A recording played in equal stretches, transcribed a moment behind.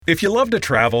If you love to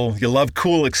travel, you love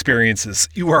cool experiences,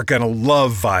 you are going to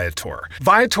love Viator.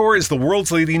 Viator is the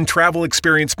world's leading travel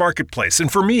experience marketplace,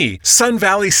 and for me, Sun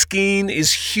Valley skiing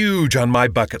is huge on my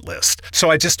bucket list. So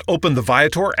I just opened the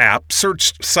Viator app,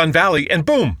 searched Sun Valley, and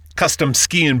boom! Custom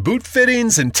ski and boot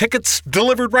fittings and tickets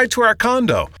delivered right to our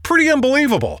condo. Pretty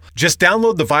unbelievable. Just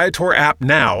download the Viator app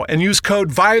now and use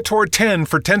code Viator10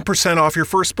 for 10% off your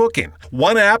first booking.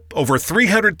 One app, over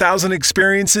 300,000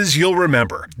 experiences you'll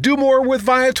remember. Do more with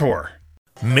Viator.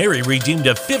 Mary redeemed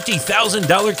a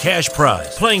 $50,000 cash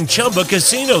prize playing Chumba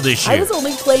Casino this year. I was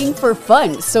only playing for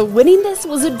fun, so winning this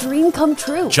was a dream come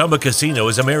true. Chumba Casino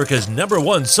is America's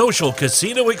 #1 social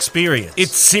casino experience.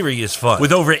 It's serious fun.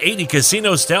 With over 80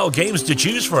 casino-style games to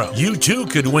choose from, you too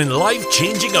could win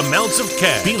life-changing amounts of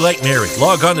cash. Be like Mary.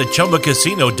 Log on to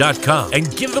ChumbaCasino.com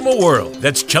and give them a whirl.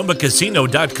 That's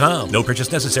ChumbaCasino.com. No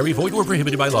purchase necessary. Void or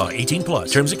prohibited by law.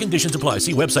 18+. Terms and conditions apply.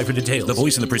 See website for details. The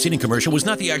voice in the preceding commercial was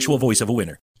not the actual voice of a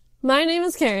winner. My name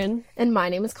is Karen. And my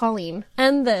name is Colleen.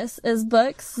 And this is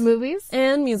Books, Movies,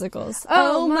 and Musicals.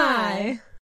 Oh my!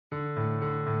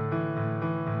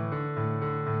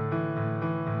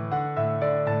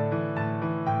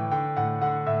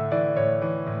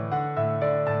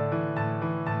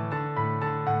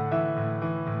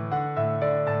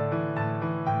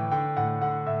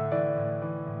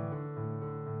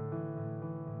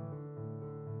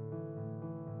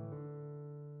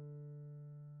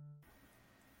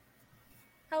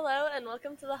 Hello, and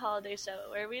welcome to the Holiday Show,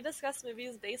 where we discuss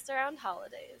movies based around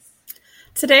holidays.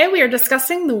 Today we are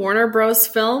discussing the Warner Bros.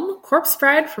 Film Corpse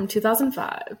Bride from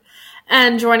 2005.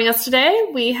 And joining us today,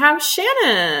 we have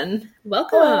Shannon.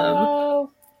 Welcome.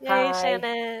 Hello. Yay, Hi.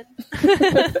 Shannon.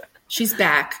 She's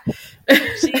back.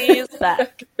 She's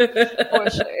back. For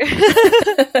sure.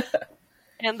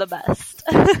 And the best.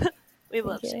 We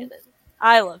love Shannon.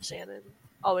 I love Shannon.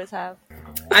 Always have.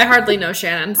 I hardly know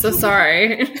Shannon, so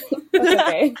sorry. That's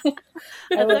okay.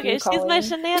 It's okay. She's my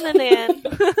shenaninan.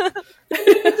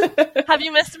 Have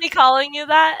you missed me calling you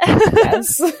that?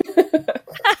 Yes.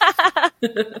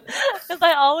 Because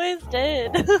I always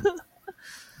did.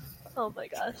 Oh my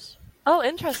gosh. Oh,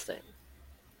 interesting.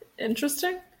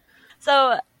 Interesting.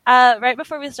 So, right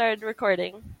before we started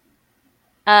recording,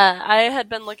 I had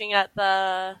been looking at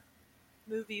the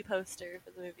movie poster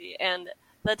for the movie, and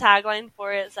the tagline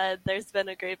for it said, "There's been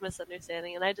a grave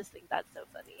misunderstanding," and I just think that's so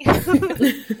funny.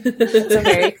 It's a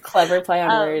very clever play on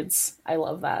words. I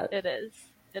love that. It is.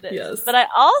 It is. Yes. But I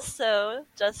also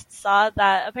just saw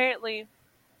that apparently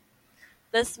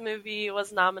this movie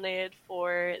was nominated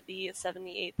for the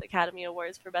 78th Academy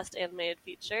Awards for Best Animated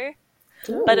Feature,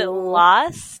 but it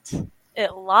lost.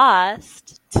 It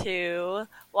lost to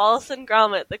Wallace and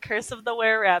Gromit: The Curse of the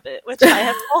Were-Rabbit, which I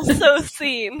have also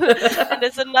seen, and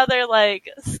it's another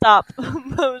stop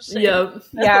motion. Yep.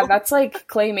 Yeah, that's like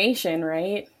claymation,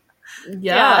 right?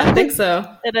 Yeah, I think so.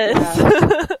 It is.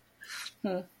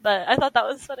 Yeah. But I thought that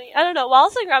was funny. I don't know.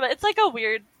 Wallace and Gromit, it's like a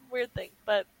weird thing,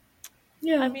 but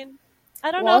Yeah. I mean,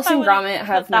 I don't Wallace know if and I Gromit would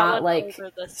have put that not one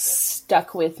over this.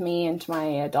 stuck with me into my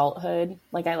adulthood.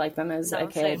 Like I like them as a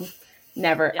kid. Same.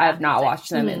 Never. Yeah, I've not same. watched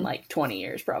them in 20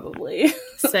 years, probably.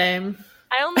 Same.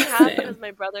 I only have because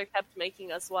my brother kept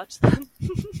making us watch them.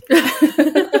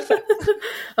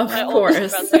 Of My course.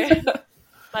 oldest brother.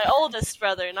 My oldest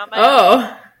brother, not my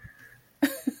Oh.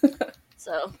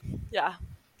 So, yeah,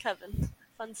 Kevin.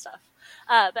 Fun stuff.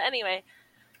 But anyway,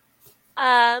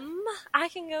 I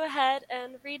can go ahead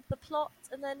and read the plot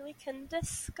and then we can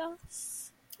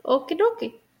discuss. Okie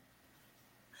dokie.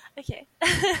 Okay.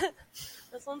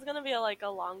 This one's gonna be a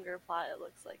longer plot, it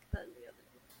looks like, than the other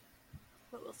one.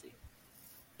 But we'll see.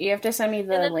 You have to send me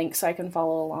the link so I can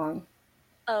follow along.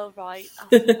 Oh, right. I'll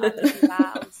do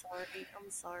that. I'm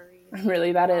sorry. I'm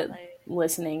really bad at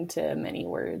listening to many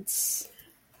words.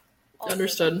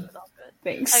 Understood. All good.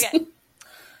 Thanks. Okay.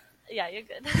 Yeah, you're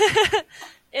good.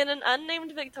 In an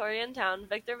unnamed Victorian town,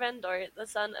 Victor Van Dort, the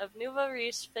son of Nouveau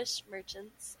Riche fish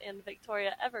merchants and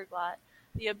Victoria Everglot,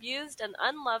 the abused and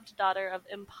unloved daughter of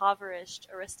impoverished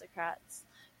aristocrats,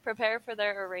 prepare for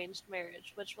their arranged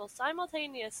marriage, which will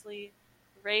simultaneously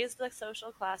raise the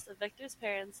social class of Victor's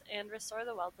parents and restore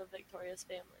the wealth of Victoria's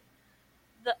family.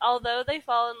 Although they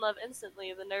fall in love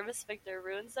instantly, the nervous Victor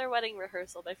ruins their wedding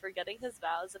rehearsal by forgetting his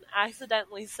vows and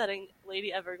accidentally setting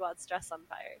Lady Everglot's dress on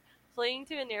fire. Fleeing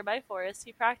to a nearby forest,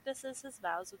 he practices his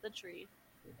vows with a tree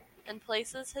and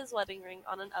places his wedding ring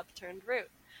on an upturned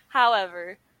root.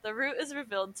 However, the root is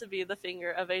revealed to be the finger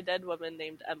of a dead woman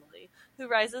named Emily, who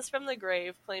rises from the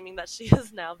grave claiming that she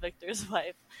is now Victor's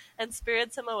wife, and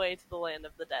spirits him away to the land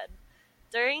of the dead.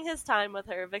 During his time with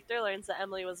her, Victor learns that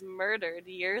Emily was murdered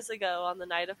years ago on the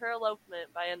night of her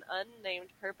elopement by an unnamed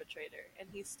perpetrator, and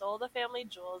he stole the family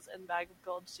jewels and bag of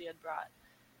gold she had brought.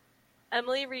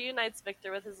 Emily reunites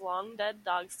Victor with his long-dead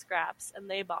dog Scraps, and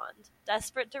they bond.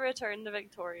 Desperate to return to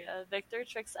Victoria, Victor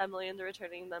tricks Emily into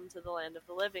returning them to the land of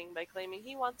the living by claiming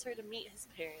he wants her to meet his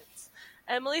parents.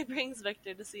 Emily brings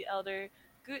Victor to see Elder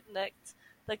Gutnicht,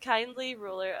 the kindly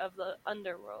ruler of the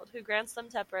underworld, who grants them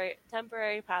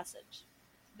temporary passage.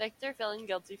 Victor, feeling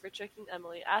guilty for tricking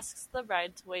Emily, asks the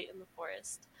bride to wait in the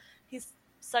forest. He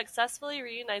successfully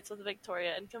reunites with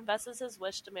Victoria and confesses his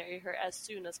wish to marry her as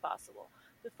soon as possible.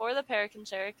 Before the pair can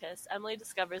share a kiss, Emily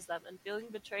discovers them and, feeling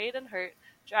betrayed and hurt,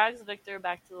 drags Victor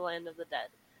back to the land of the dead.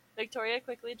 Victoria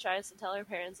quickly tries to tell her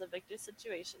parents of Victor's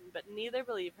situation, but neither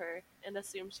believe her and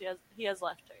assume he has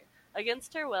left her.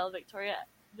 Against her will,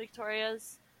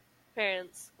 Victoria's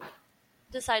parents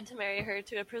decide to marry her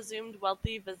to a presumed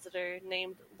wealthy visitor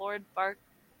named Lord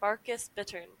Barkis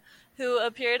Bittern, who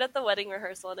appeared at the wedding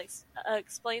rehearsal and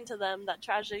explained to them that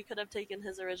tragedy could have taken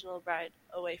his original bride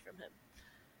away from him.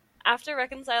 After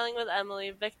reconciling with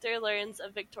Emily, Victor learns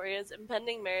of Victoria's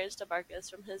impending marriage to Barkis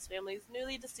from his family's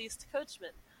newly deceased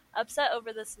coachman. Upset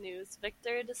over this news,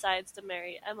 Victor decides to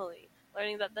marry Emily,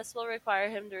 learning that this will require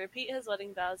him to repeat his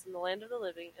wedding vows in the land of the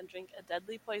living and drink a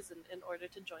deadly poison in order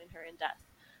to join her in death.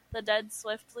 The dead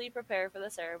swiftly prepare for the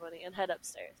ceremony and head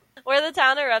upstairs, where the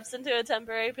town erupts into a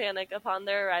temporary panic upon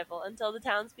their arrival until the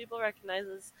townspeople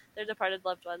recognize their departed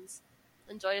loved ones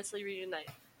and joyously reunite.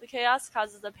 The chaos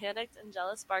causes a panicked and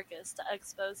jealous Barkis to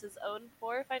expose his own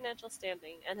poor financial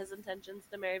standing and his intentions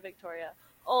to marry Victoria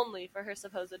only for her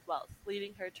supposed wealth,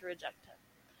 leading her to reject him.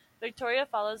 Victoria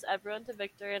follows everyone to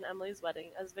Victor and Emily's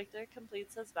wedding as Victor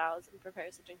completes his vows and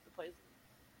prepares to drink the poison,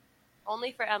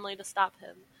 only for Emily to stop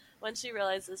him when she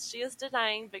realizes she is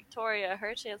denying Victoria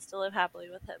her chance to live happily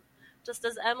with him. Just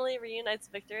as Emily reunites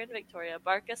Victor and Victoria,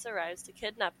 Barkis arrives to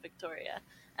kidnap Victoria.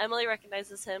 Emily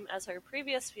recognizes him as her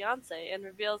previous fiancé and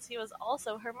reveals he was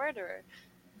also her murderer.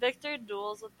 Victor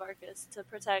duels with Barkis to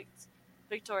protect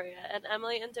Victoria, and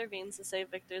Emily intervenes to save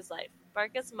Victor's life.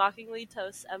 Barkis mockingly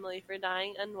toasts Emily for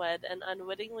dying unwed and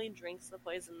unwittingly drinks the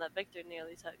poison that Victor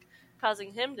nearly took,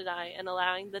 causing him to die and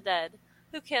allowing the dead,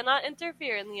 who cannot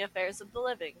interfere in the affairs of the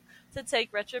living, to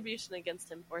take retribution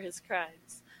against him for his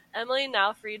crimes. Emily,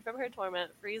 now freed from her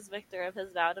torment, frees Victor of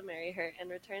his vow to marry her and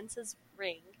returns his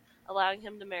ring, allowing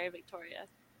him to marry Victoria,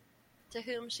 to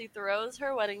whom she throws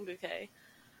her wedding bouquet.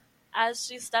 As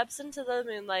she steps into the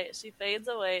moonlight, she fades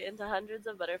away into hundreds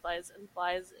of butterflies and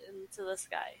flies into the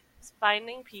sky,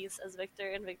 finding peace as Victor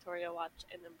and Victoria watch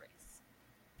and embrace.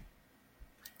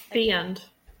 The end.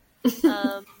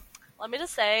 Let me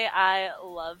just say, I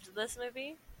loved this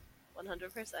movie,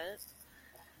 100%.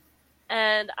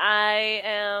 And I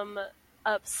am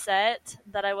upset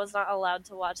that I was not allowed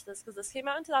to watch this, because this came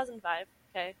out in 2005,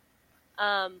 okay?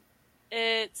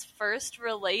 Its first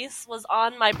release was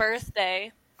on my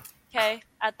birthday, okay,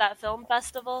 at that film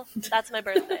festival. That's my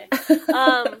birthday.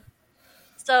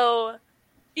 So,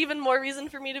 even more reason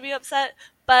for me to be upset.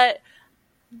 But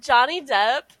Johnny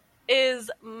Depp is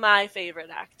my favorite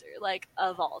actor, like,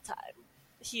 of all time.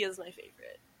 He is my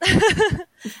favorite.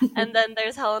 And then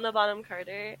there's Helena Bonham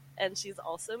Carter, and she's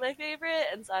also my favorite,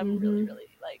 and so I'm really, really,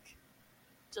 like,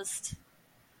 just,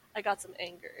 I got some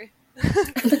anger.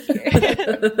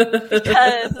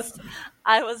 Because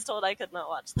I was told I could not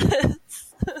watch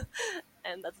this.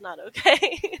 And that's not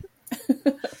okay.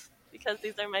 Because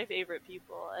these are my favorite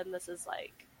people, and this is,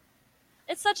 like,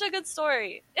 it's such a good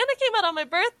story. And it came out on my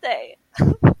birthday.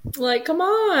 Like, come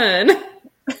on.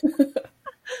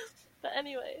 But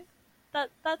anyway,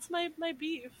 that's my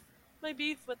beef. My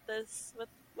beef with this,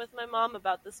 with my mom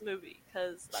about this movie,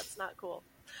 because that's not cool.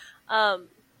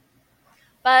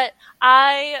 But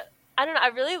I don't know, I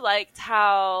really liked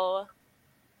how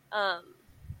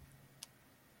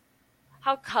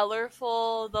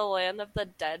colorful the Land of the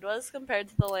Dead was compared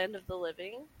to the Land of the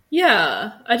Living.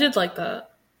 Yeah, I did like that.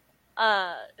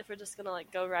 If we're just gonna,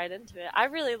 like, go right into it, I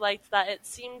really liked that it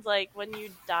seemed like when you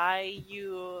die,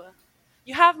 you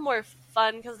have more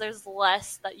fun because there's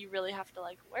less that you really have to,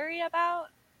 like, worry about.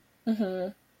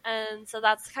 Mm-hmm. And so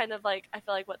that's kind of, like, I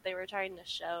feel like what they were trying to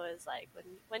show is, like,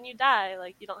 when you die,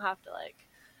 like, you don't have to, like,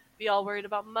 be all worried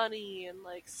about money and,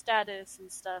 like, status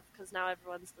and stuff, because now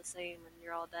everyone's the same and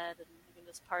you're all dead and you can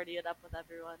just party it up with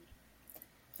everyone.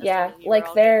 Yeah,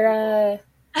 like, their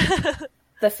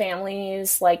the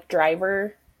family's, like,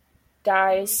 driver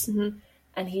dies,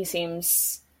 and he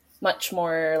seems much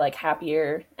more, like,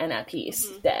 happier and at peace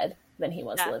dead than he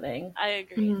was living. I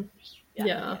agree.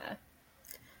 Yeah.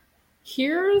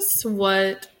 Here's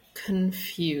what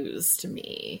confused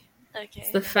me. Okay.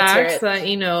 It's the fact that,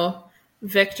 you know,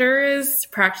 Victor is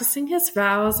practicing his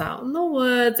vows out in the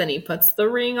woods and he puts the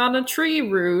ring on a tree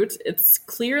root. It's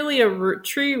clearly a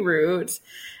tree root.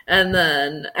 And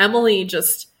then Emily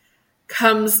just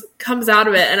comes out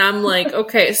of it. And I'm like,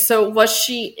 okay, so was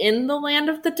she in the land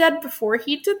of the dead before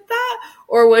he did that?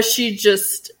 Or was she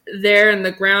just there and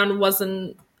the ground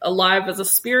wasn't alive as a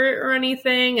spirit or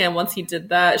anything? And once he did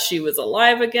that, she was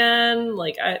alive again.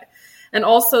 And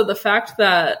also the fact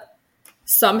that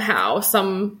somehow,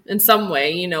 in some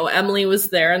way, you know, Emily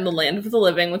was there in the land of the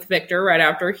living with Victor right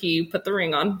after he put the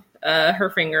ring on her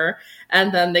finger,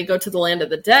 and then they go to the land of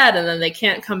the dead, and then they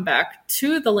can't come back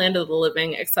to the land of the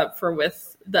living except for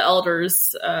with the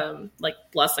elders, like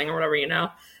blessing or whatever, you know,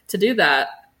 to do that.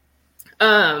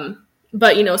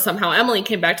 But, you know, somehow Emily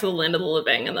came back to the land of the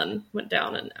living and then went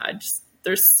down, and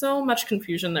there's so much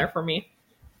confusion there for me.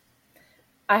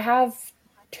 I have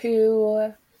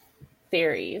 2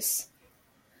 theories.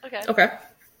 Okay.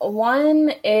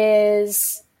 One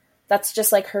is that's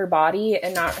just like her body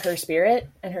and not her spirit,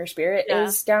 and her spirit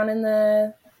is down in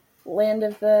the land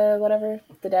of the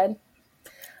dead.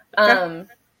 Okay.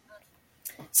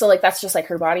 So like that's just like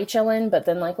her body chilling, but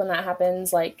then like when that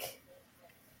happens, like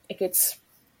it gets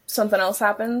something else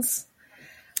happens.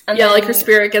 And then, like her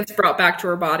spirit gets brought back to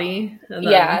her body. And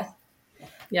then,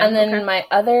 and then my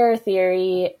other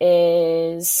theory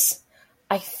is,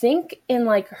 I think in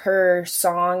like her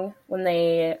song, when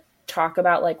they talk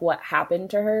about like what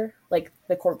happened to her, like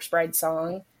the Corpse Bride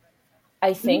song,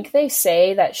 I think they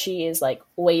say that she is like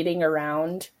waiting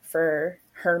around for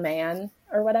her man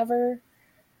or whatever.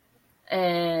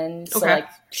 And so like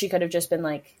she could have just been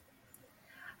like,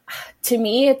 to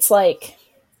me, it's like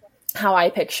how I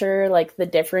picture like the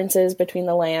differences between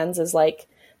the lands is like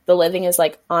the living is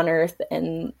like on earth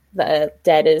and the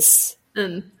dead is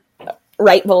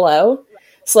right below.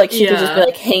 So, like, she could just be,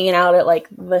 like, hanging out at, like,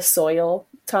 the soil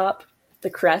top,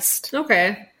 the crest.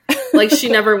 Okay. Like, she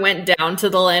never went down to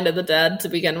the land of the dead to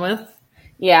begin with?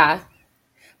 Yeah.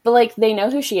 But, like, they know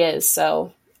who she is,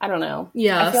 so I don't know.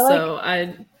 Yeah, I feel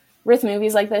like with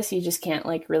movies like this, you just can't,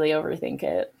 like, really overthink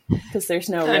it. Because there's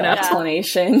no real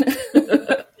explanation.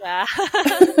 Yeah.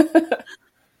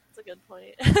 That's a good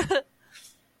point.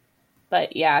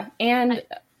 But, yeah. And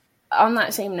on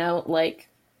that same note, like,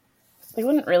 they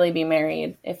wouldn't really be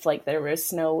married if, like, there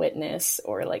was no witness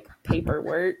or, like,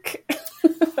 paperwork.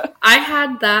 I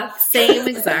had that same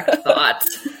exact thought.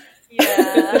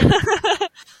 Yeah.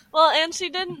 Well, and she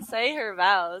didn't say her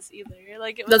vows either.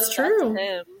 Like, it was That's true.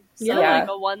 Him. So, like,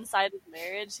 a one-sided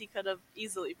marriage, he could have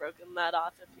easily broken that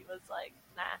off if he was like,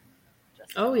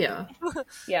 nah. Yeah.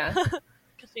 Yeah.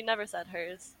 Because she never said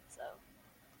hers, so.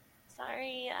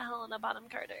 Sorry, Helena Bonham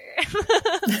Carter.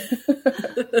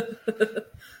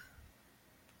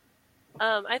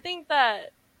 I think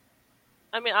that,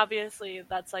 I mean, obviously,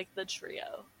 that's, like, the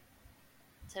trio.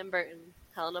 Tim Burton,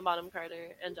 Helena Bonham Carter,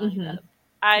 and Johnny Depp.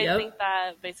 I think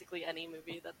that basically any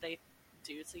movie that they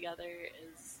do together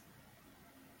is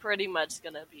pretty much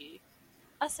going to be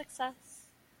a success.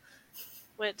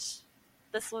 Which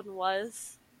this one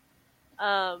was.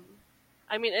 I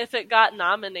mean, if it got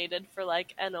nominated for,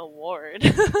 like, an award.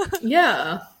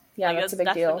 Yeah, like, that's a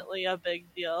big deal. Definitely a big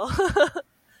deal.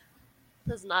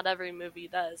 Because not every movie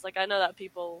does. Like, I know that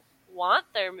people want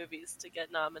their movies to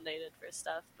get nominated for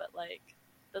stuff, but, like,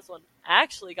 this one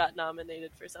actually got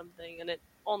nominated for something, and it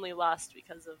only lost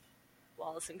because of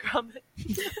Wallace and Gromit.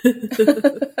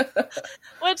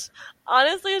 Which,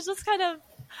 honestly, is just kind of,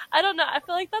 I don't know, I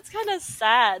feel like that's kind of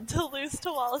sad to lose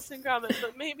to Wallace and Gromit,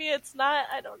 but maybe it's not,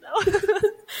 I don't know.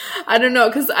 I don't know,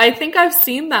 because I think I've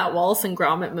seen that Wallace and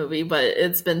Gromit movie, but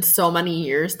it's been so many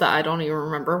years that I don't even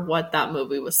remember what that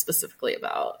movie was specifically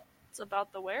about. It's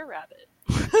about the were-rabbit.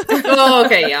 Oh,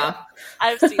 okay, yeah.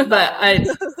 I've seen that.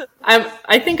 But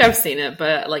I think I've seen it,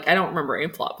 but, like, I don't remember any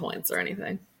plot points or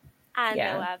anything. I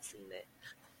know I've seen it.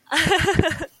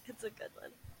 It's a good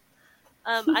one.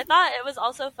 I thought it was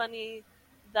also funny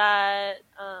that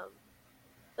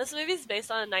this movie is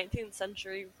based on a 19th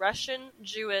century Russian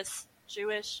Jewish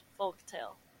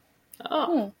folktale.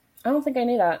 Oh. I don't think I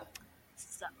knew that.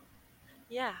 So,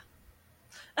 yeah.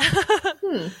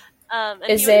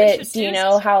 Is it, do you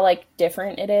know how, like,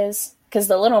 different it is? Because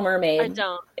The Little Mermaid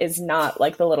is not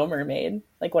like The Little Mermaid,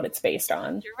 like what it's based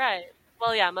on. You're right.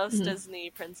 Well, yeah, most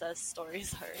Disney princess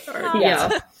stories are.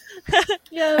 Yeah.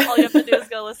 Yeah. All you have to do is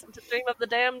go listen to Dream of the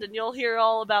Damned and you'll hear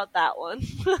all about that one.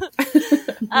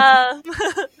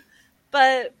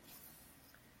 But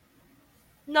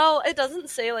no, it doesn't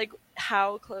say, like,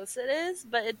 how close it is,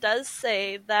 but it does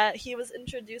say that he was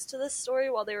introduced to this story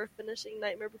while they were finishing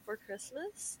Nightmare Before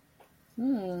Christmas.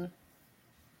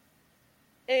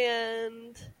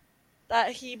 and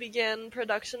that he began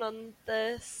production on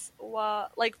this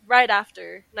right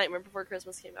after Nightmare Before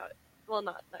Christmas came out. Well,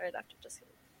 not right after, just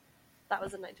kidding. That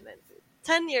was in 1993.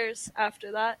 10 years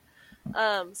after that.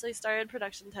 So he started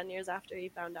production 10 years after he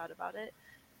found out about it.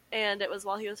 And it was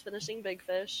while he was finishing Big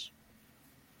Fish.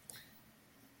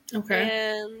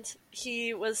 Okay. And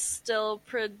he was still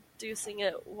producing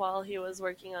it while he was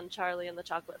working on Charlie and the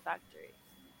Chocolate Factory.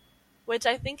 Which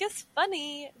I think is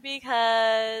funny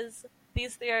because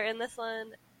these three are in this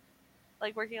one,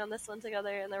 like, working on this one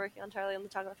together, and they're working on Charlie and the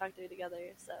Chocolate Factory together.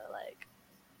 So, like,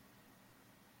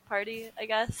 party, I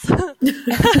guess.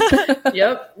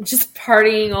 Yep. Just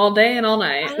partying all day and all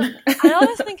night. I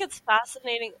always think it's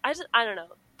fascinating. I don't know.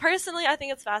 Personally, I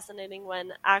think it's fascinating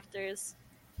when actors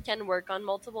can work on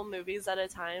multiple movies at a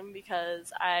time,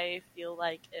 because I feel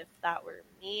like if that were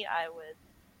me, I would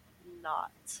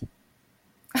not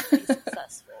be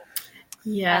successful.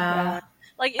 Yeah.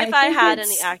 Like, if I had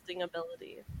any acting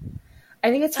ability. I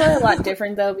think it's probably a lot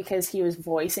different, though, because he was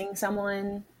voicing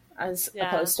someone as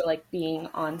opposed to, like, being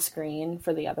on screen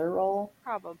for the other role.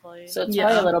 Probably. So it's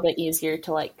probably a little bit easier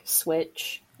to, like,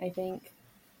 switch, I think.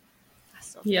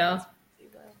 Yeah.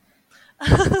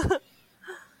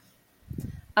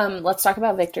 Let's talk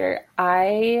about Victor.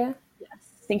 I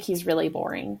think he's really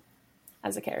boring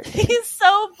as a character. He's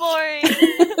so boring.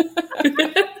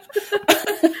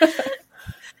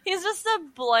 He's just a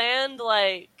bland,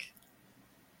 like,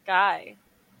 guy.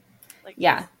 Like,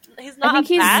 he's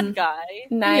not a bad guy.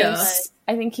 Nice.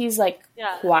 I think he's, like,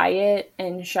 quiet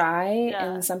and shy,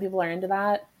 and some people are into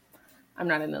that. I'm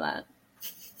not into that.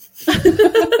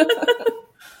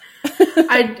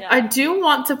 I do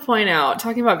want to point out,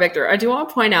 talking about Victor, I do want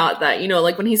to point out that, you know,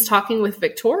 like, when he's talking with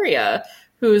Victoria,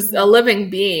 who's a living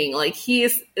being, like,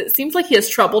 it seems like he has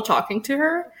trouble talking to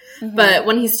her, but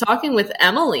when he's talking with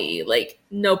Emily, like,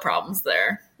 no problems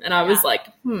there. And I was like,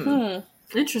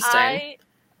 interesting.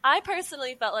 I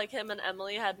personally felt like him and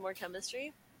Emily had more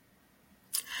chemistry.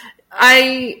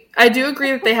 I do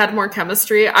agree that they had more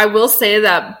chemistry. I will say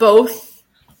that both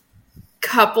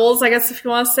couples, I guess if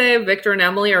you want to say, Victor and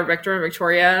Emily or Victor and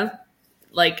Victoria,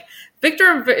 like, Victor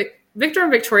and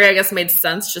Victoria, I guess, made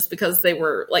sense just because they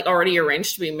were, like, already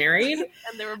arranged to be married.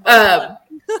 And they were both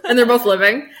and they're both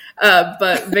living.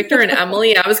 But Victor and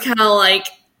Emily, I was kind of like,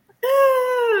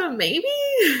 maybe?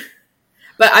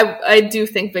 But I do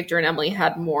think Victor and Emily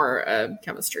had more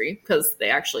chemistry because they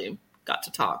actually got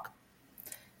to talk.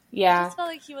 Yeah. I just felt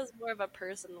like he was more of a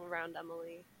person around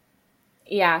Emily.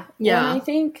 Yeah. Yeah. And I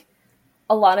think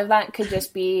a lot of that could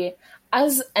just be,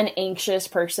 as an anxious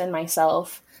person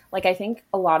myself, like, I think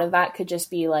a lot of that could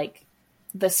just be, like,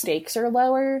 the stakes are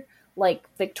lower. Like,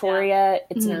 Victoria,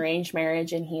 it's an arranged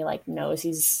marriage, and he, like, knows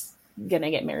he's gonna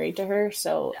get married to her,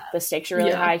 so the stakes are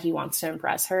really high. He wants to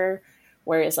impress her.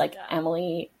 Whereas, like,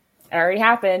 Emily, it already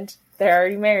happened. They're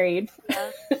already married.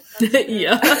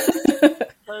 Yeah.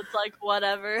 So it's like,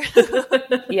 whatever.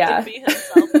 Yeah. To be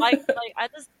himself.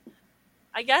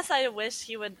 I guess I wish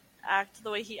he would act the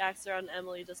way he acts around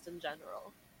Emily just in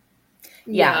general.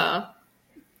 Yeah.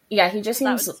 Yeah, he just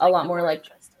seems a lot more, like,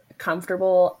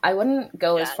 comfortable. I wouldn't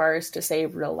go as far as to say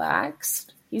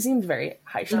relaxed. He seems very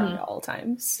high-strung at all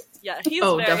times. Yeah, he's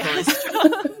very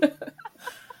high-strung.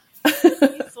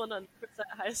 He's 100%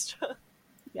 high-strung.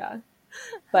 Yeah.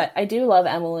 But I do love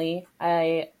Emily.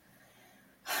 I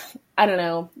don't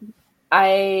know.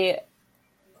 I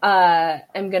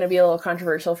am going to be a little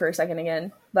controversial for a second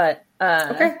again, but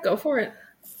okay, go for it.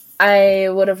 I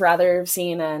would have rather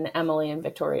seen an Emily and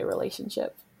Victoria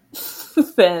relationship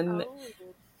than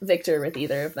Victor with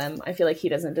either of them. I feel like he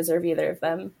doesn't deserve either of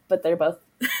them, but they're both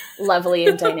lovely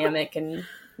and dynamic and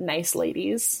nice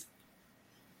ladies.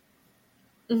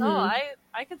 Mm-hmm. Oh,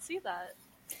 I could see that.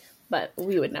 But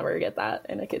we would never get that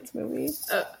in a kid's movie.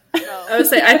 No. I would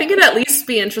say, I think it'd at least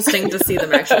be interesting to see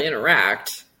them actually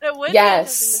interact. It would be interesting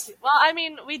to see. Well, I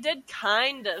mean, we did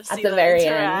kind of see at the them very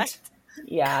interact. End.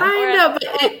 Yeah. Kind of.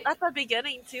 At the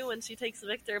beginning, too, when she takes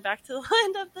Victor back to the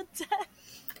land of the dead.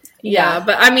 Yeah,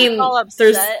 but I mean,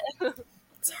 there's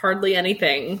it's hardly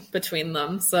anything between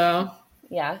them, so.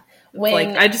 Yeah.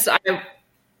 I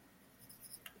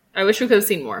wish we could have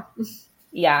seen more.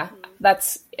 Yeah,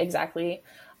 that's exactly.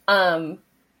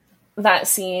 That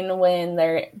scene when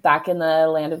they're back in the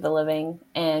land of the living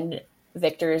and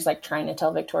Victor is, like, trying to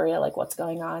tell Victoria, like, what's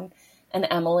going on. And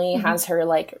Emily has her,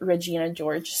 like, Regina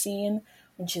George scene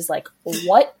and she's like,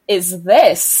 what is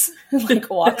this? Like,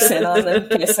 walks in on them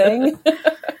kissing.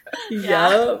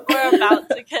 Yeah, we're about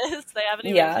to kiss. They haven't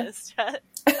even kissed yet.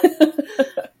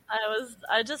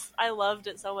 I loved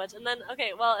it so much. And then,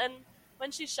 and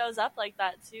when she shows up like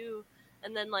that too,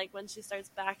 And then, like, when she starts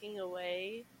backing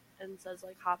away and says,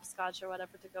 like, hopscotch or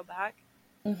whatever to go back,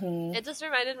 it just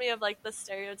reminded me of, like, the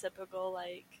stereotypical,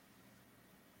 like,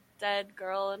 dead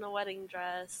girl in a wedding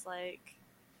dress, like,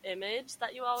 image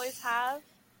that you always have.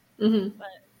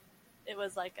 But it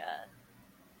was, like,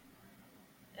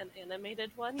 an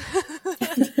animated one.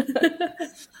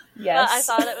 Yes. But I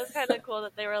thought it was kind of cool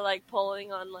that they were, like,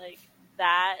 pulling on, like,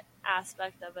 that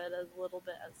aspect of it a little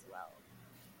bit as well.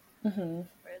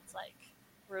 Where it's, like,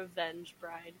 revenge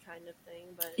bride kind of thing,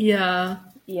 but Yeah.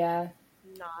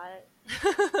 not.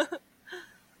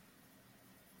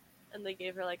 And they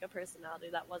gave her, like, a personality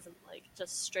that wasn't, like,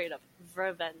 just straight up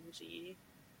revenge-y.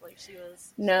 Like, she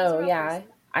was No, a real yeah.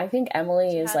 person. I think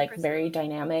Emily is, had like, very personality.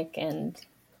 dynamic and,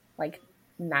 like,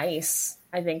 nice.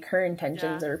 I think her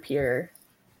intentions are pure.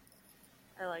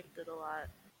 I liked it a lot.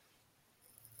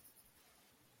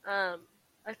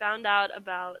 I found out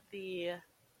about the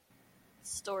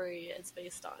story it's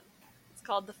based on. It's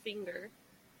called The Finger.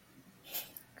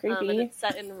 Creepy. And it's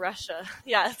set in Russia.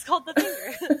 Yeah, it's called The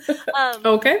Finger.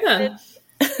 Okay, then.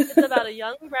 It's about a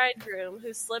young bridegroom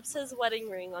who slips his wedding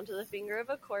ring onto the finger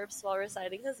of a corpse while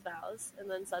reciting his vows, and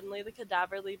then suddenly the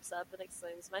cadaver leaps up and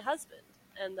exclaims, "My husband!"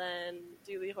 And then,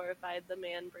 duly horrified, the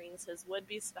man brings his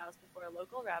would-be spouse before a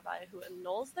local rabbi who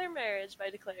annuls their marriage by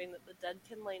declaring that the dead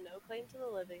can lay no claim to the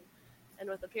living, and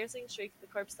with a piercing shriek, the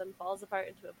corpse then falls apart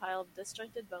into a pile of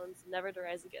disjointed bones, never to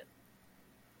rise again.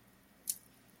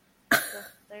 So,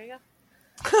 there you go.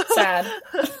 Sad.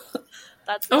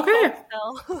 That's the Okay.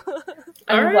 tell.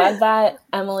 I'm All glad right. that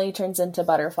Emily turns into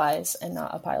butterflies and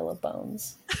not a pile of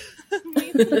bones.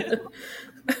 Me too.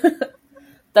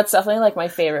 That's definitely, like, my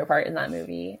favorite part in that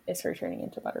movie is her turning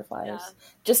into butterflies. Yeah.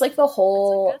 Just, like, the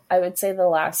whole, That's a good- I would say the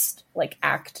last, like,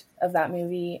 act of that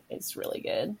movie is really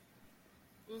good.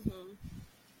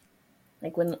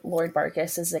 Like, when Lord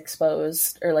Barkis is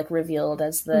exposed or, like, revealed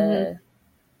as the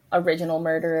original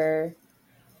murderer.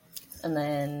 And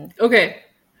then, Okay.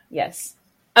 yes.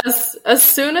 As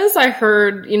soon as I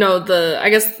heard, I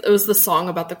guess it was the song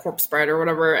about the corpse bride or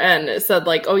whatever, and it said,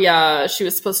 like, oh yeah, she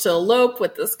was supposed to elope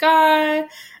with this guy,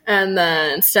 and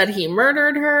then instead he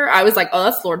murdered her, I was like, oh,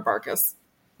 that's Lord Barkis.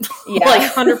 Yeah. Like,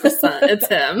 100%, it's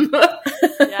him.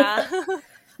 Yeah.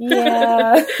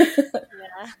 Yeah.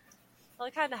 Yeah. Well,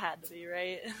 it kind of had to be,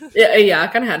 right? yeah,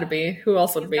 kind of had to be. Who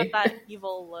else would He's be? got that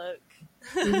evil look.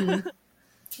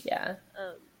 Yeah.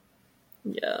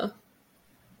 Yeah.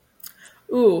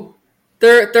 Ooh.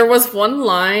 There was one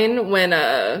line when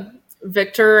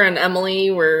Victor and Emily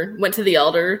went to the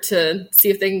Elder to see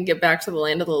if they can get back to the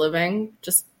land of the living,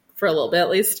 just for a little bit at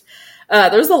least.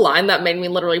 There was a line that made me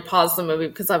literally pause the movie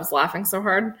because I was laughing so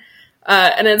hard.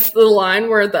 And it's the line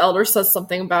where the Elder says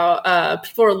something about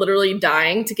people are literally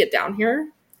dying to get down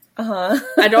here. Uh-huh.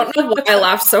 I don't know why I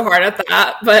laughed so hard at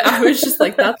that, but I was just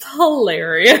like, that's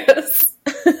hilarious.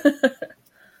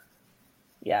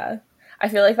 Yeah. I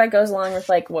feel like that goes along with,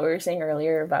 like, what we were saying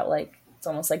earlier about, like, it's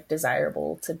almost, like,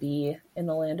 desirable to be in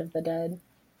the land of the dead.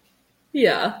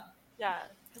 Yeah. Yeah.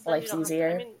 'Cause then Life's you don't have to- easier.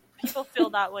 I mean, people feel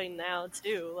that way now,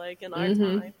 too. Like, in our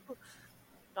time. You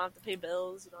don't have to pay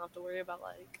bills. You don't have to worry about,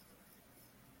 like,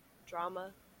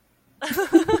 drama.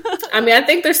 I mean, I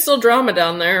think there's still drama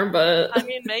down there, but I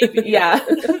mean, maybe. Yeah.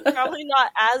 Probably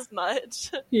not as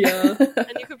much. yeah,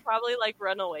 And you could probably, like,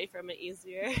 run away from it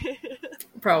easier.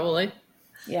 probably.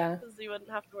 Yeah. Because you wouldn't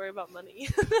have to worry about money.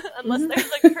 Unless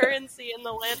there's a currency in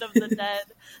the land of the dead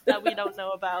that we don't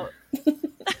know about.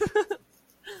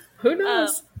 Who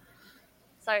knows?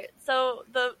 Sorry. So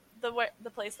the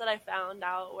place that I found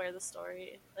out where the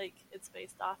story, like, it's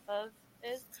based off of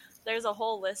is, there's a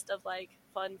whole list of, like,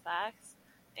 fun facts.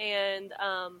 And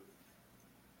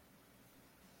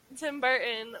Tim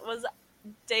Burton was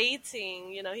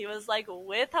dating, he was, like,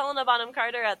 with Helena Bonham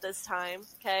Carter at this time,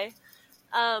 okay?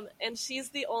 And she's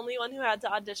the only one who had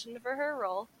to audition for her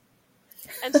role.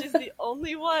 And she's the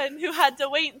only one who had to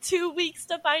wait 2 weeks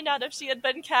to find out if she had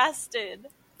been casted.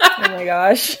 Oh my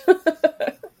gosh.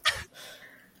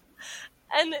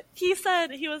 And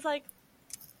he was like,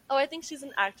 oh, I think she's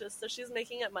an actress, so she's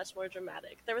making it much more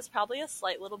dramatic. There was probably a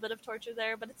slight little bit of torture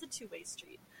there, but it's a two-way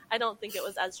street. I don't think it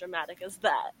was as dramatic as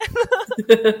that.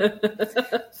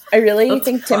 I really That's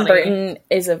think Tim funny. Burton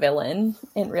is a villain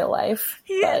in real life.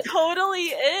 He but totally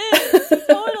is. He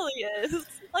totally is.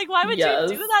 Like, why would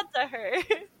Yes. you do that to her?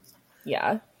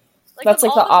 yeah. Like, That's,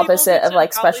 of like, all the people who opposite of, should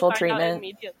like, probably special find out treatment.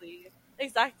 Immediately.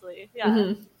 Exactly, yeah.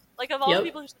 Mhm. Like, of all Yep. the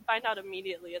people who should find out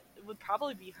immediately, it would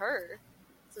probably be her,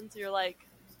 since you're, like,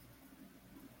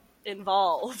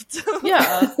 involved.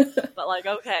 Yeah. But, like,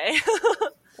 okay.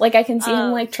 Like, I can see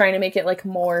him, like, trying to make it, like,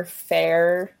 more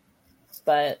fair,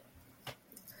 but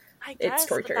I guess, it's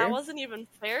torture. But that wasn't even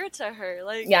fair to her.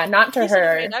 Like, yeah, not to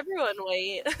her. Made everyone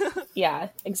wait. Yeah,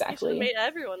 exactly. He made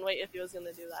everyone wait if he was going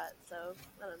to do that. So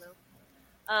I don't know.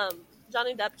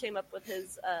 Johnny Depp came up with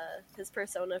his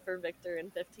persona for Victor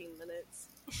in 15 minutes.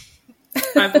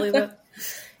 I believe it.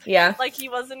 Yeah, like he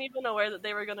wasn't even aware that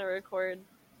they were going to record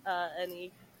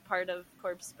any part of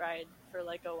Corpse Bride for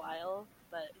like a while,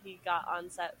 but he got on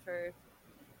set for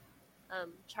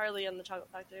Charlie and the Chocolate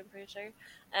Factory, I'm pretty sure,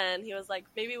 and he was like,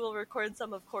 maybe we'll record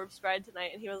some of Corpse Bride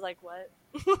tonight, and he was like, what?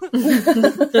 I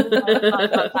haven't thought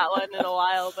about that one in a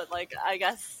while, but like I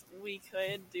guess we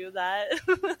could do that.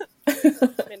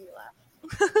 Made me laugh.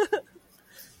 It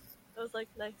was like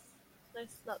nice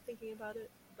not thinking about it,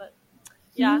 but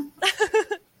yeah.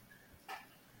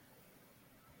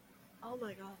 Oh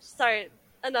my gosh, sorry,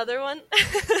 another one.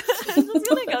 I'm just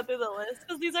gonna go through the list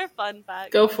because these are fun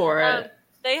facts. Go for it.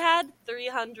 They had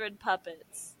 300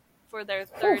 puppets for their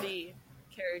 30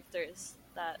 characters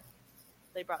that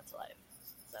they brought to life.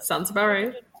 So sounds about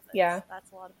right. Puppets, yeah,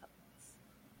 that's a lot of puppets.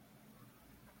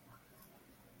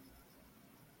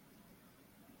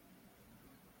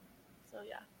 So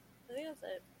yeah, I think that's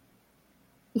it.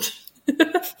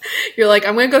 You're like,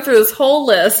 I'm going to go through this whole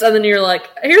list, and then you're like,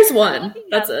 here's one.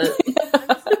 That's it.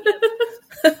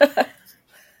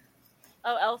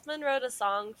 Oh, Elfman wrote a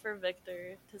song for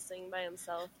Victor to sing by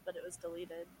himself, but it was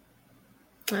deleted.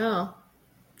 Oh.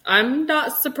 I'm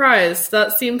not surprised.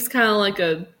 That seems kind of like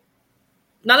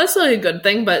not necessarily a good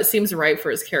thing, but it seems right for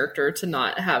his character to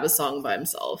not have a song by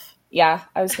himself. Yeah,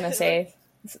 I was gonna say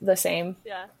the same.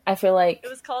 Yeah. I feel like... It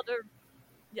was called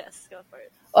Yes, go for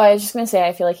it. Oh, I was just gonna say,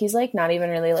 I feel like he's like not even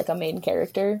really like a main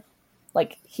character.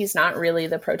 Like, he's not really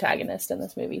the protagonist in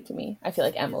this movie to me. I feel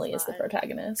like Emily is the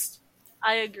protagonist.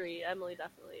 I agree. Emily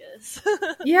definitely is.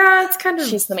 Yeah, it's kind of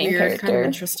she's the main weird, character. kind of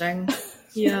interesting.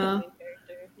 Yeah. Main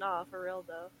character. Nah, for real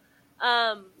though.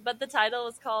 But the title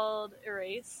was called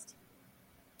Erased.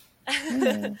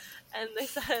 And they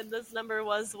said this number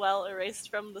was well erased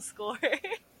from the score.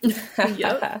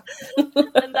 Yep.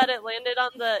 And that it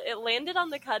landed on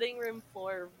the cutting room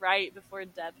floor right before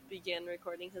Depp began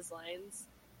recording his lines.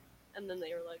 And then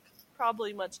they were like,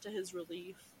 probably much to his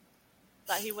relief,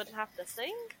 that he wouldn't have to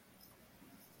sing.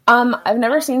 I've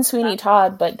never seen Sweeney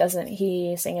Todd, but doesn't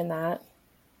he sing in that?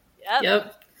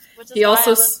 Yep. Which is he why also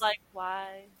I was like,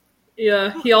 why?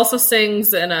 Yeah, he also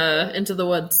sings in Into the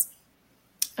Woods.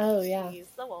 Oh yeah. He's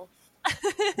the wolf.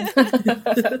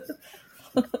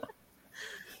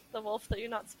 The wolf that you're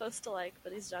not supposed to like,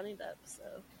 but he's Johnny Depp, so.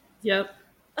 Yep.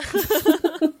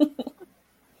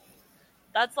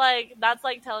 That's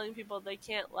like telling people they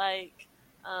can't like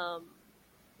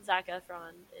Zac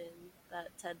Efron in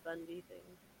that Ted Bundy thing.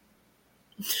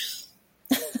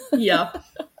 Yeah.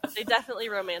 They definitely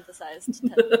romanticized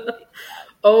Ted Bundy.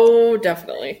 Oh,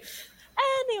 definitely.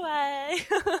 Anyway.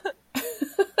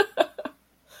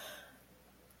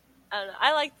 I don't know.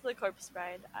 I liked The Corpse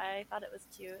Bride. I thought it was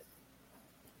cute.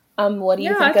 What do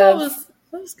you think that of?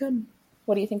 That was good.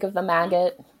 What do you think of the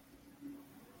maggot?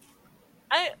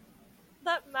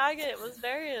 That maggot was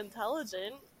very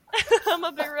intelligent. I'm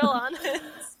gonna be real honest.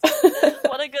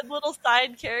 What a good little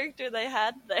side character they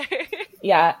had there.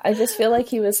 Yeah, I just feel like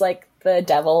he was like the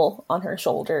devil on her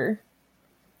shoulder.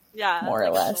 Yeah, more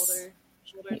or less.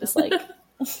 Shoulder He's devil, like,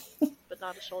 but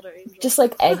not a shoulder angel. just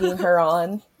like egging her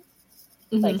on.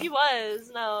 Like he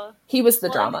was he was the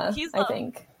drama. I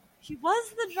think he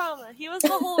was the drama. He was the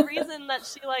whole reason that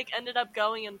she like ended up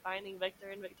going and finding Victor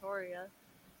and Victoria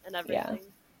and everything. Yeah.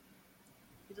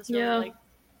 He just really like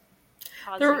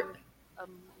causing a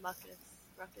ruckus.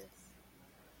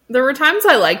 There were times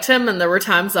I liked him, and there were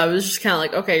times I was just kind of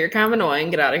like, okay, you're kind of annoying.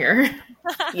 Get out of here.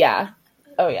 Yeah.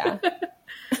 Oh, yeah.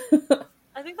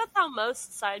 I think that's how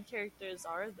most side characters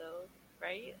are, though,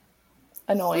 right?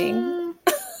 Annoying.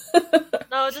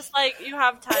 No, just like you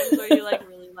have times where you like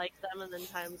really like them, and then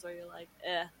times where you're like,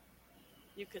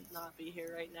 you could not be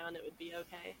here right now, and it would be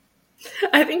okay.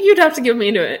 I think you'd have to give me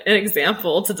an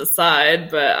example to decide,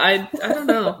 but I don't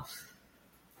know.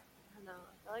 I know.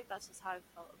 I feel like that's just how I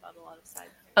felt about a lot of side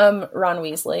characters. Ron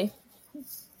Weasley.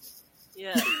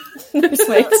 Yeah. There's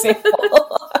my example.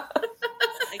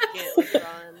 I can't with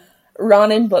Ron.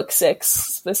 Ron in book 6,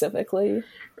 specifically.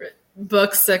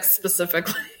 Book 6,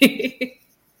 specifically.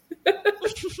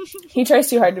 He tries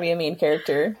too hard to be a main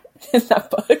character in that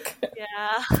book.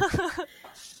 Yeah.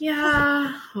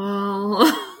 Yeah,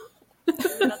 well...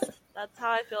 That's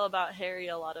how I feel about Harry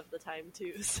a lot of the time,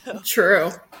 too. So. True.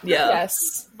 Yeah.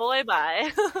 Yes. Boy,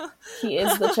 bye. He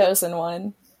is the chosen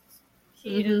one.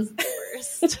 He is the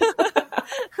worst.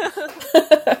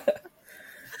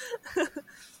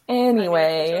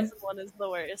 Anyway. If the chosen one is the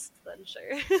worst, then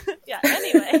sure. Yeah,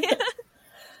 anyway.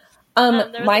 There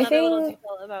was my another little thing...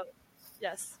 detail about...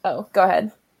 Yes. Oh, go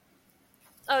ahead.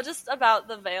 Oh, just about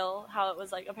the veil, how it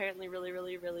was, like, apparently really,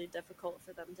 really, really difficult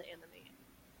for them to animate.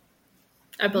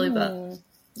 I believe that.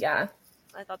 Yeah.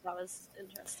 I thought that was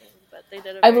interesting, but they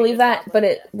did I believe that, but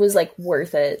it was, like,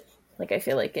 worth it. Like, I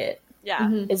feel like it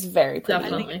is very pretty. I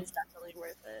think it's definitely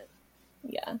worth it.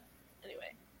 Yeah.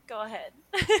 Anyway, go ahead.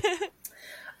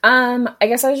 I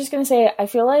guess I was just gonna say, I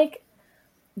feel like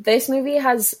this movie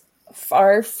has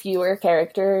far fewer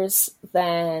characters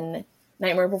than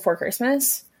Nightmare Before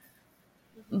Christmas,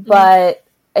 but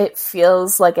it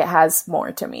feels like it has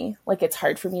more to me. Like, it's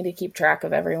hard for me to keep track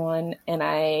of everyone,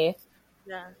 and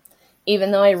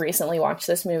even though I recently watched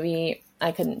this movie,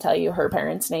 I couldn't tell you her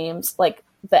parents' names, like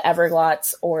the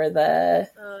Everglots or the...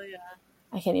 Oh, yeah.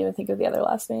 I can't even think of the other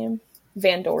last name.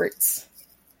 Van Dorts.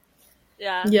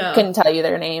 Yeah. Couldn't tell you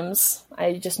their names.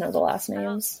 I just know the last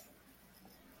names.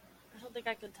 I don't think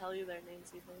I could tell you their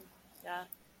names either. Yeah.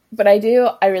 But I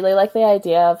really like the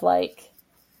idea of, like,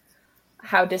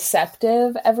 how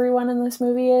deceptive everyone in this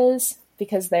movie is,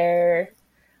 because they're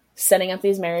setting up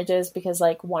these marriages because,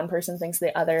 like, one person thinks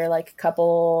the other, like,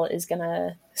 couple is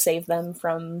gonna save them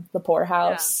from the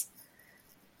poorhouse.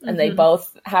 Yeah. And they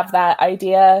both have that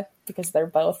idea because they're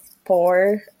both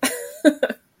poor.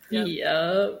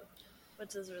 Yep.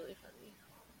 Which is really funny.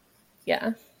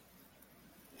 Yeah.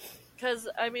 Because,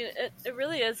 I mean, it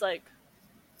really is, like,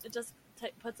 it just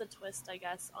puts a twist, I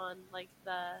guess, on, like,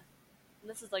 and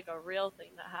this is, like, a real thing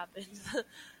that happens,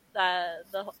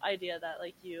 the idea that,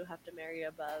 like, you have to marry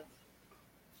above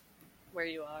where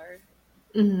you are.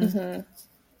 Mm-hmm.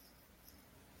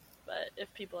 But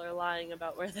if people are lying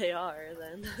about where they are,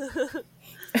 then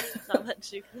not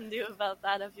much you can do about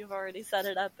that if you've already set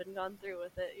it up and gone through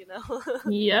with it, you know?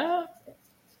 Yeah.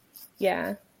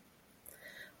 Yeah.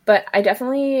 But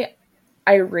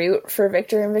I root for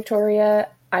Victor and Victoria.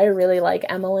 I really like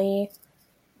Emily,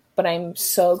 but I'm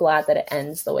so glad that it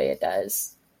ends the way it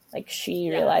does. Like, she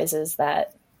realizes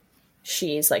that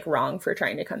she's, like, wrong for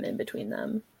trying to come in between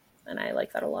them. And I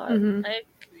like that a lot. Mm-hmm. I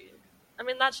agree. I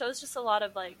mean, that shows just a lot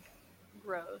of, like,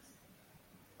 growth.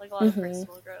 Like, a lot of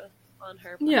personal growth on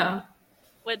her part. Yeah.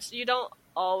 Which you don't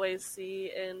always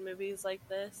see in movies like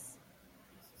this.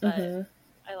 But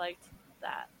I liked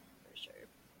that, for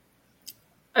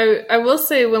sure. I will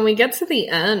say, when we get to the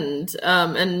end,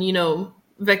 and, you know,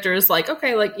 Victor's like,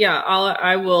 okay, like, yeah,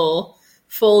 I will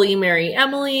fully marry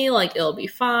Emily, like, it'll be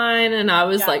fine. And I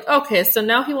was like, okay, so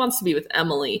now he wants to be with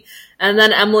Emily. And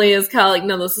then Emily is kind of like,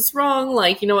 no, this is wrong.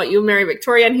 Like, you know what, you marry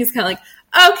Victoria. And he's kind of like,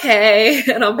 okay.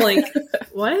 And I'm like,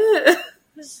 what?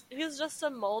 He's just a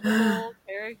moldable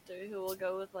character who will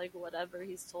go with, like, whatever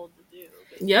he's told to do.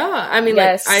 Basically. Yeah, I mean,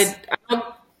 like,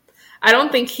 I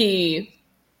don't think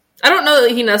I don't know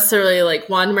that he necessarily, like,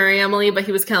 wanted to marry Emily, but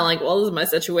he was kind of like, well, this is my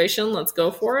situation, let's go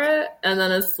for it. And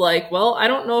then it's like, well, I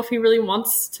don't know if he really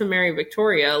wants to marry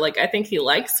Victoria. Like, I think he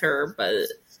likes her, but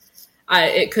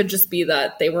it could just be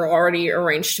that they were already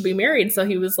arranged to be married, so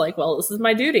he was like, well, this is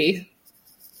my duty.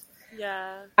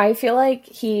 Yeah. I feel like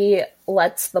he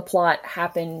lets the plot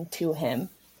happen to him,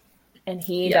 and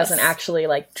he doesn't actually,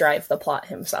 like, drive the plot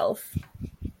himself.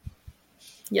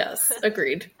 Yes,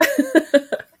 agreed.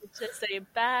 It's a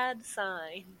bad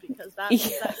sign, because that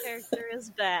means that character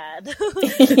is bad.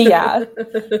 Yeah.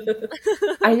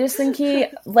 I just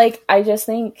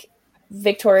think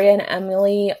Victoria and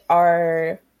Emily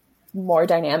are more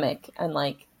dynamic, and,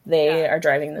 like, they are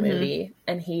driving the movie,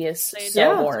 and he is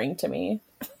so boring to me.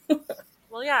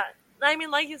 Well, yeah. I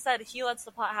mean, like you said, he lets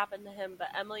the plot happen to him, but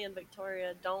Emily and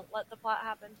Victoria don't let the plot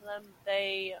happen to them.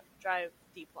 They drive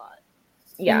the plot.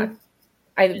 Yeah.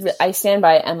 I stand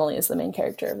by Emily as the main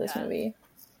character of this movie.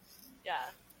 Yeah,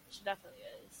 she definitely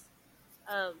is.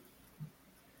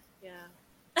 Yeah.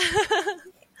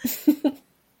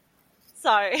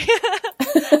 Sorry.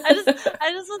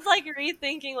 I just was, like,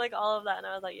 rethinking, like, all of that, and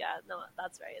I was like, yeah, no,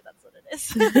 that's right. That's what it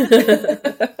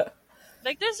is.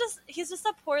 Like, he's just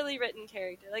a poorly written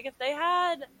character. Like, if they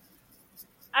had,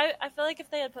 I feel like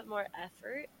if they had put more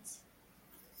effort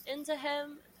into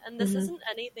him, and this isn't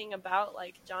anything about,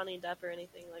 like, Johnny Depp or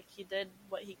anything, like, he did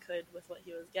what he could with what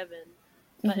he was given,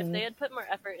 but if they had put more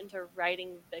effort into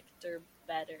writing Victor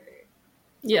better,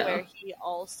 where he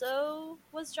also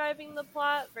was driving the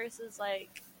plot versus,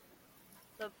 like,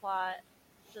 the plot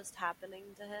just happening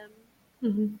to him.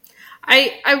 Mm-hmm.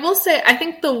 I will say, I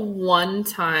think the one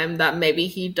time that maybe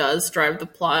he does drive the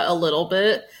plot a little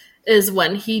bit is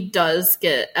when he does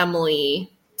get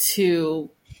Emily to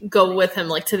go with him,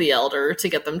 like, to the Elder to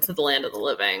get them to the land of the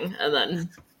living, and then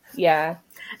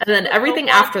And then everything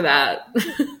after that.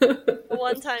 The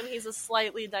one time he's a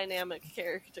slightly dynamic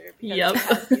character because he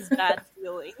has these bad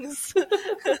feelings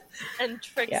and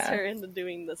tricks her into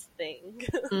doing this thing.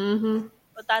 Mm-hmm.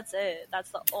 But that's it.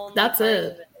 That's the only part of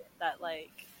it that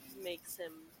like makes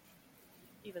him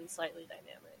even slightly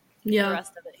dynamic. Yeah. The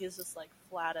rest of it, he's just like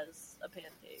flat as a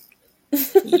pancake.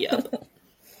 Yep.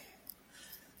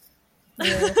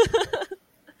 Yeah.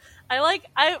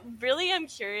 I really am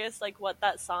curious like what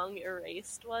that song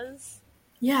Erased was.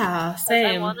 Yeah,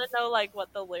 same. I want to know like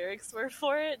what the lyrics were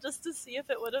for it just to see if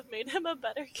it would have made him a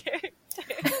better character.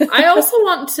 I also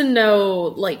want to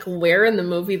know like where in the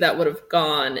movie that would have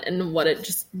gone and what it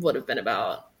just would have been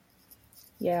about.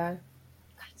 Yeah.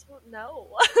 I don't know.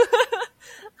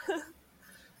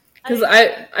 Because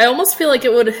I almost feel like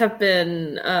it would have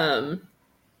been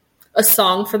a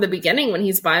song for the beginning when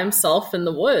he's by himself in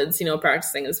the woods, you know,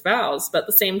 practicing his vows. But at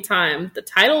the same time, the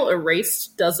title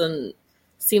Erased doesn't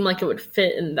seem like it would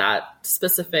fit in that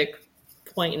specific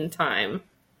point in time.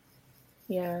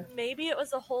 Yeah. Maybe it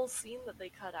was a whole scene that they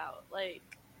cut out. Like,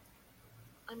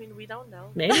 I mean, we don't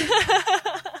know. Maybe.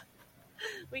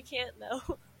 We can't know.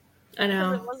 I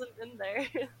know. It wasn't in there.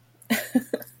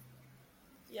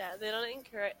 Yeah, they don't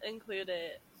include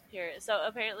it here. So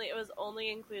apparently it was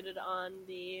only included on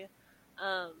the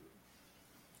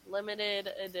limited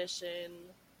edition,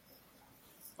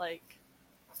 like,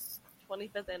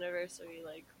 25th anniversary,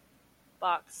 like,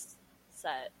 box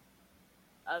set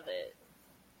of it.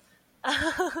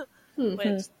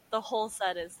 Which the whole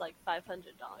set is like $500,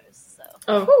 so.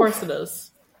 Oh, of course it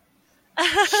is.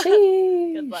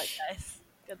 Sheesh. Good luck, guys.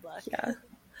 Good luck. Yeah.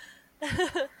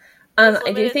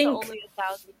 I do think only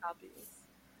 1,000 copies.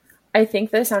 I think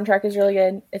the soundtrack is really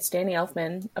good. It's Danny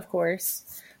Elfman, of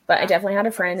course. But I definitely had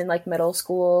a friend in like middle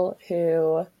school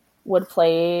who would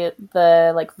play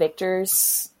the like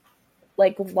Victor's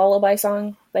like lullaby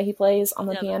song that he plays on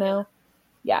the piano.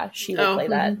 Yeah, she would play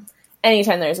that.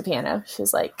 Anytime there's a piano,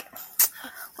 she's like,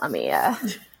 let me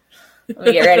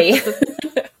get ready.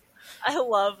 I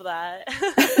love that.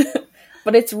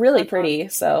 But it's really pretty,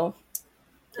 so.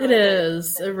 It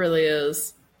is. It really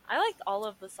is. I liked all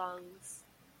of the songs.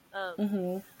 I don't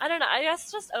know. I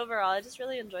guess just overall, I just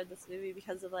really enjoyed this movie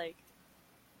because of like,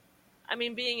 I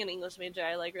mean, being an English major,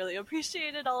 I like really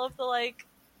appreciated all of the like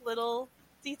little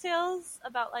details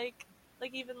about like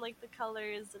even like the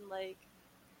colors and like,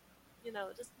 you know,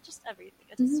 just everything.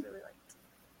 I just really liked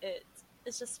it.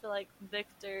 It's just feel like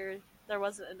Victor, there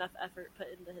wasn't enough effort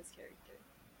put into his character.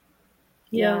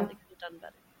 Yeah. They could have done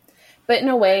better. But in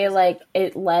a way, like,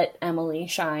 it let Emily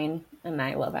shine, and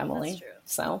I love Emily. That's true.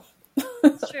 So.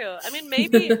 It's true. I mean,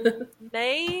 maybe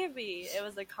it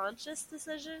was a conscious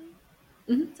decision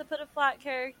to put a flat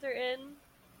character in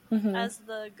as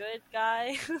the good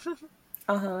guy. It's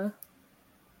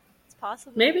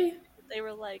possible. Maybe. They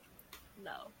were like,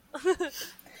 no.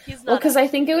 He's not. Well, because I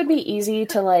think it would be easy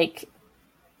to, like,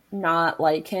 not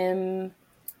like him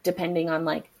depending on,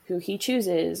 like, who he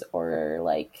chooses or,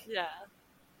 like,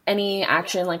 any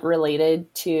action, like,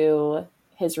 related to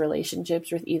his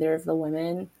relationships with either of the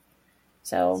women.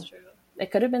 So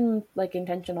it could have been, like,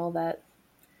 intentional that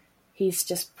he's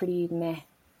just pretty meh.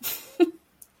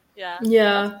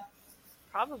 Yeah.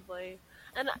 Probably.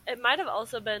 And it might have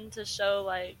also been to show,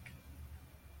 like,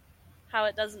 how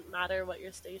it doesn't matter what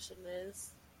your station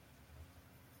is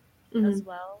as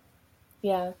well.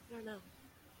 Yeah. I don't know.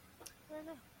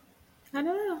 I don't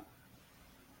know.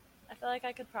 I feel like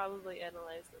I could probably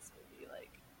analyze this movie, like,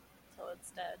 till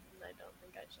it's dead, and I don't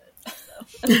think I should,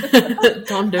 so.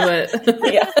 Don't do it.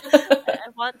 Yeah. I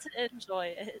want to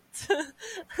enjoy it.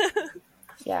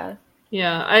 Yeah.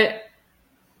 Yeah,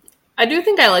 I do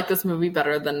think I like this movie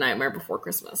better than Nightmare Before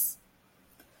Christmas.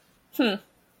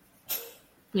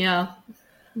 Yeah.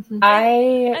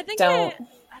 I think don't.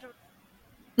 I don't.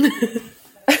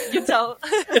 You don't.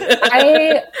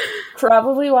 I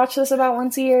probably watch this about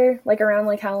once a year, like around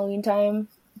like Halloween time.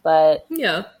 But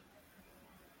yeah,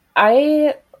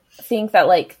 I think that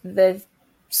like the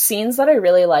scenes that I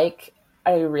really like.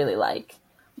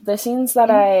 The scenes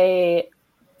that I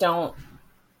don't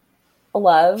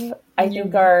love, I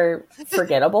think are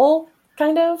forgettable,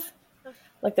 kind of.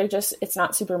 Like they're just, it's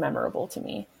not super memorable to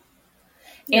me.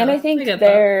 Yeah, and I think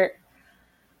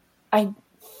I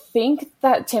think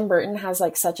that Tim Burton has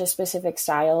like such a specific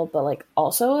style, but like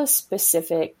also a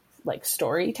specific like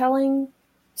storytelling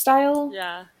style.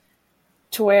 Yeah.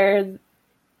 To where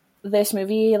this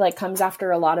movie like comes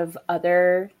after a lot of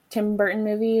other Tim Burton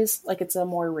movies. Like it's a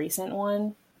more recent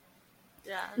one.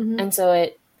 Yeah. And so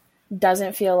it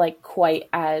doesn't feel like quite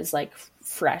as like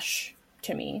fresh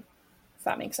to me, if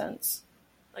that makes sense.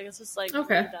 Like it's just like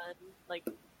Okay. redone, like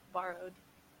borrowed.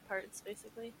 parts,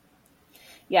 basically.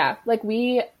 Yeah, like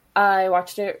I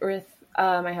watched it with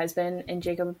my husband and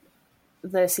Jacob,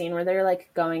 the scene where they're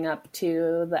like going up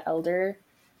to the elder.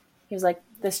 He was like,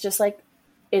 this just like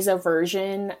is a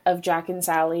version of Jack and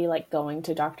Sally like going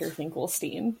to Dr.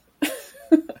 Finkelstein.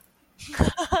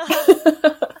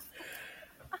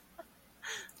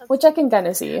 Which I can kind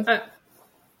of see.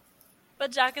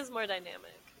 But Jack is more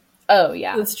dynamic. Oh,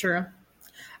 yeah. That's true.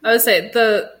 I would say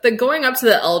the going up to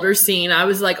the elder scene, I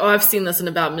was like, oh, I've seen this in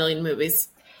about a million movies.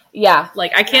 Yeah.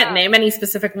 Like, I can't name any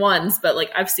specific ones, but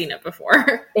like, I've seen it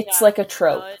before. It's like a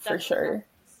trope, for sure.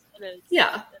 It is.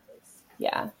 Yeah. It is.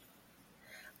 Yeah.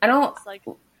 I don't, It's like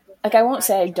I won't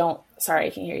say I don't, sorry, I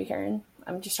can hear you, Karen.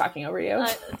 I'm just talking over you.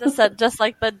 just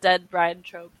like the dead bride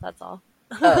trope, that's all.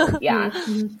 Oh, yeah.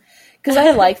 Because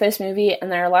I like this movie,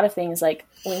 and there are a lot of things, like,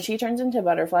 when she turns into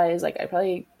butterflies, like, I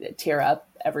probably tear up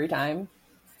every time.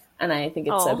 And I think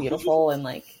it's so beautiful and,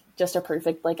 like, just a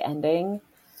perfect, like, ending.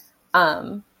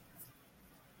 But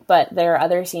there are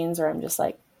other scenes where I'm just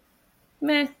like,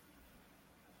 meh.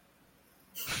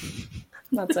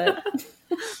 That's it.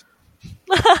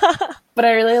 But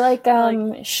I really like,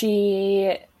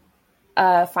 she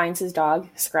finds his dog,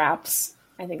 Scraps.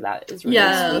 I think that is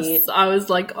really sweet. I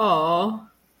was like, oh.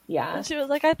 Yeah. And she was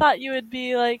like, I thought you would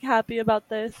be, like, happy about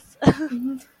this.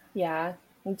 Yeah,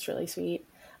 it's really sweet.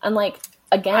 And, like,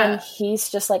 again, he's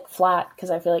just, like, flat,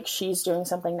 because I feel like she's doing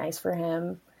something nice for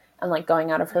him and, like,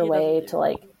 going out of her way to,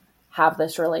 like, have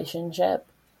this relationship,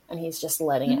 and he's just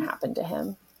letting it happen to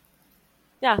him.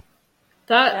 Yeah.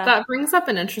 That brings up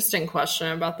an interesting question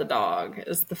about the dog,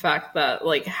 is the fact that,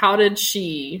 like, how did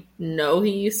she know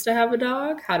he used to have a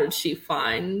dog? How did she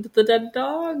find the dead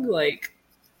dog? Like,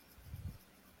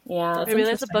 yeah. Maybe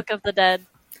there's a Book of the Dead.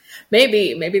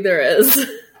 Maybe there is.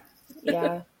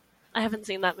 Yeah. I haven't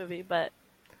seen that movie, but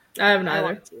I haven't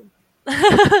either.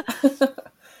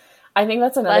 I think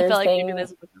that's another I feel like thing maybe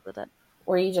there's a Book of the Dead.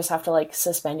 where you just have to, like,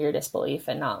 suspend your disbelief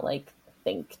and not, like,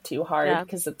 think too hard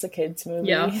because it's a kid's movie.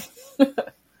 Yeah.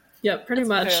 Yep, pretty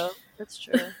much. True. It's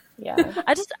true. Yeah.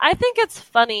 I think it's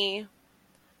funny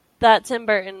that Tim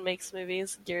Burton makes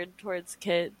movies geared towards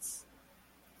kids,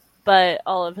 but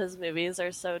all of his movies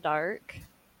are so dark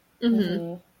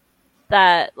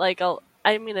that, like,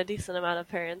 a decent amount of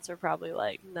parents are probably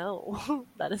like, no,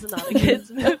 that is not a kid's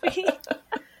movie.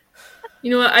 You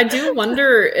know what? I do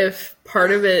wonder if part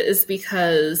of it is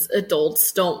because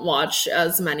adults don't watch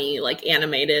as many, like,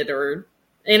 animated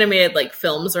like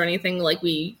films or anything, like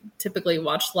we typically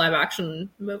watch live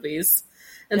action movies.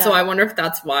 And so I wonder if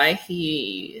that's why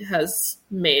he has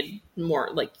made more,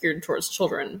 like, geared towards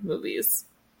children movies.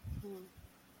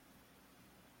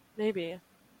 Maybe.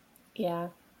 Yeah.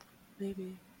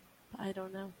 Maybe. I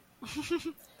don't know.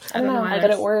 I don't know,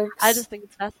 but it works. I just think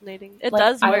it's fascinating. It like,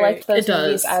 does work. I liked those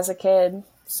movies as a kid,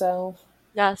 so...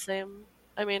 Yeah, same.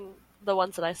 I mean, the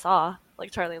ones that I saw,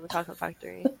 like Charlie and the Chocolate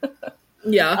Factory.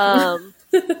 Yeah.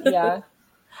 Yeah.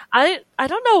 I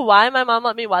don't know why my mom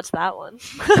let me watch that one.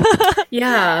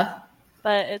 Yeah.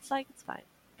 But it's like, it's fine.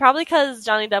 Probably because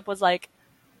Johnny Depp was, like,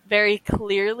 very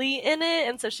clearly in it,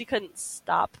 and so she couldn't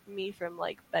stop me from,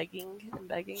 like, begging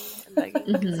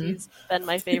because he's been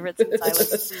my favorite since I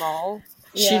was small.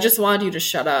 She just wanted you to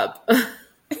shut up.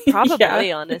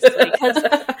 Probably, honestly. Because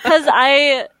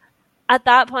at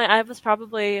that point, I was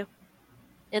probably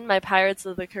in my Pirates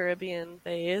of the Caribbean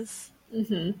phase.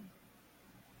 Mm-hmm.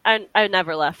 I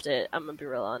never left it, I'm gonna be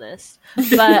real honest.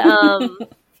 But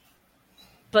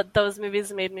but those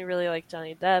movies made me really like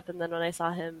Johnny Depp, and then when I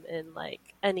saw him in, like,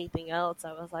 anything else,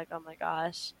 I was like, oh my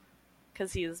gosh,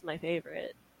 because he's my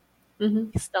favorite. Mm-hmm.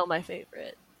 He's still my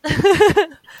favorite.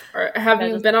 Have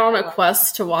you been on a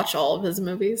quest to watch all of his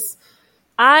movies?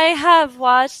 I have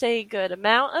watched a good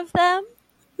amount of them.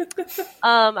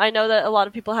 I know that a lot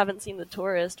of people haven't seen The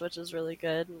Tourist, which is really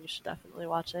good, and you should definitely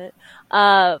watch it.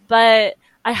 But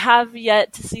I have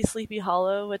yet to see Sleepy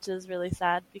Hollow, which is really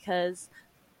sad because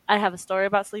I have a story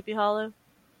about Sleepy Hollow.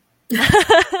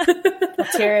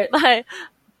 Let's hear it.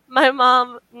 My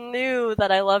mom knew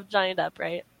that I loved Johnny Depp,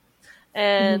 right?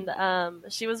 And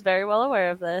she was very well aware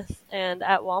of this. And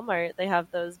at Walmart, they have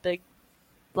those big,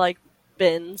 like,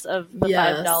 bins of the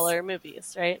 $5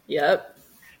 movies, right? Yep.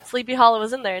 Sleepy Hollow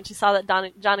was in there, and she saw that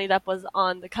Johnny Depp was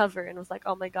on the cover and was like,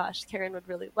 oh my gosh, Karen would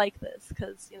really like this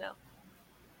because, you know.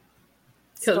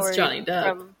 Because Johnny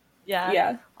Depp.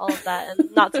 Yeah, all of that.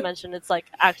 And not to mention, it's, like,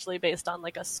 actually based on,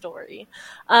 like, a story.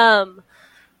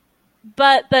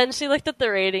 But then she looked at the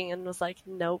rating and was like,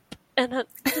 nope. And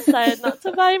decided not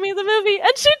to buy me the movie.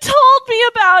 And she told me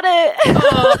about it.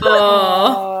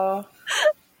 Oh.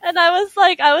 And I was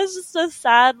like, I was just a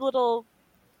sad little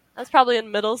I was probably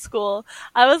in middle school.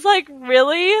 I was like,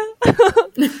 really? You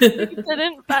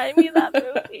didn't buy me that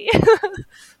movie.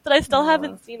 But I still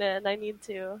haven't seen it, and I need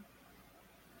to.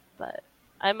 But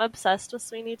I'm obsessed with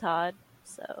Sweeney Todd,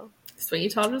 so. Sweeney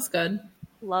Todd was good.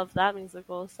 Love that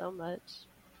musical so much.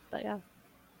 But yeah.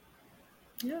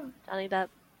 Yeah. Johnny Depp.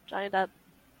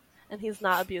 And he's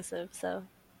not abusive, so.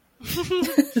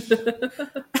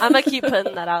 I'm gonna keep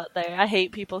putting that out there. I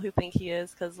hate people who think he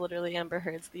is, because literally Amber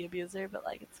Heard's the abuser, but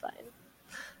like, it's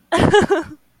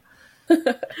fine.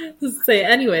 Say,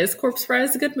 anyways, Corpse Bride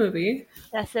is a good movie.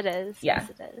 Yes, it is. Yeah. Yes,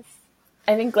 it is.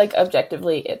 I think, like,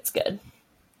 objectively, it's good.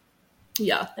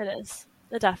 Yeah. It is.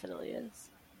 It definitely is.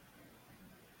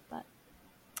 But,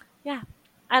 yeah.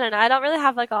 I don't know. I don't really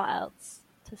have, like, all else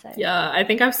to say. Yeah, I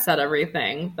think I've said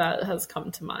everything that has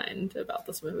come to mind about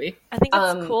this movie. I think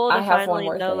it's cool to I have finally one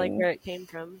more know, like, thing. where it came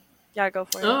from. Yeah, go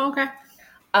for it. Oh, okay.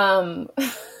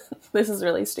 This is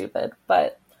really stupid,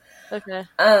 but Okay.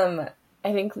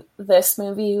 I think this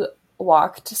movie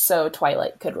walked so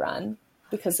Twilight could run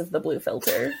because of the blue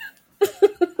filter.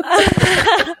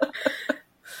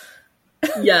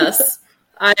 Yes,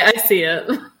 I see it.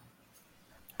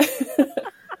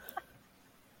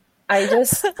 I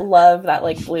just love that,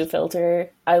 like, blue filter.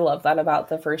 I love that about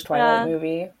the first Twilight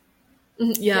movie.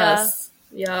 Yes.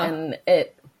 Yeah. And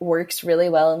it works really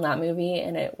well in that movie,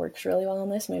 and it works really well in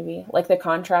this movie. Like, the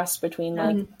contrast between,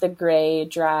 like, the gray,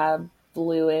 drab,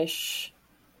 bluish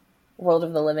world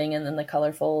of the living and then the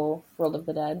colorful world of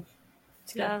the dead.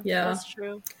 Yeah, Yeah. that's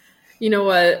true. You know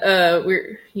what?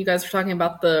 You guys were talking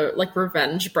about the, like,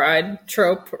 revenge bride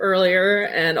trope earlier,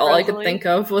 and all I could Rosalie. think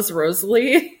of was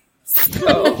Rosalie.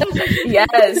 So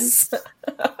Yes.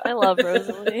 I love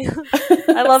Rosalie.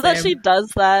 I love that Same. she does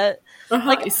that.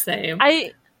 like same.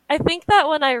 I think that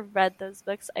when I read those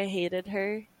books, I hated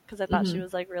her because I thought she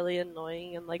was like really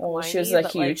annoying and like Oh, whiny. she was a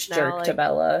but, huge like, jerk now, to like,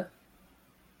 Bella.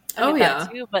 I mean, Oh, that yeah.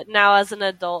 too, but now as an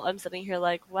adult, I'm sitting here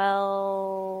like,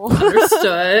 well,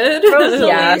 Understood. Rosalie's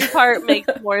Yeah. part makes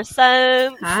more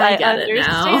sense. I get it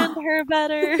now. understand her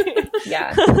better.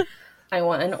 Yeah. I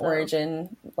want an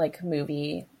origin, like,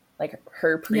 movie, like,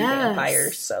 her pre-vampire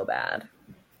Yes. so bad.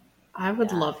 I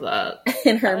would love that.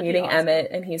 And her That would be meeting awesome. Emmett,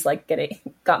 and he's, like,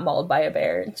 got mauled by a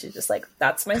bear, and she's just like,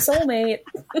 that's my soulmate.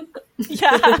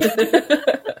 Yeah,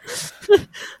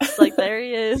 it's like there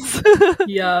he is.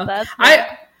 Yeah. That's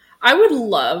I would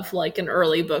love, like, an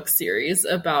early book series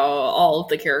about all of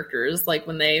the characters, like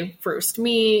when they first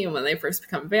meet and when they first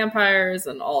become vampires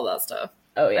and all that stuff.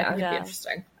 Oh, I yeah. think it'd be Yeah.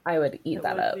 interesting. I would eat It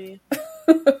that would up. be,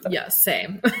 Yeah,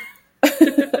 same.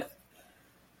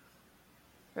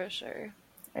 for sure.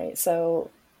 Right, so,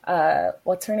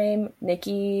 what's her name?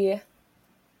 Nikki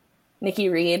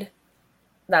Reed.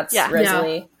 That's Yeah.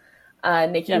 Rosalie.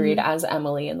 Nikki Reed as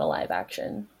Emily in the live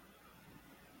action.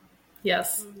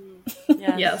 Yes.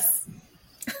 Yes. Yes.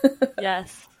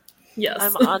 Yes. Yes.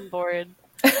 I'm on board.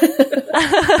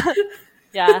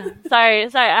 Yeah. Sorry.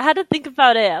 I had to think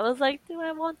about it. I was like, do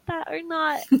I want that or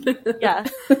not? Yeah.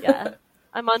 Yeah.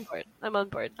 I'm on board.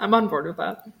 I'm on board with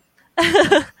that.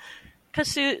 Because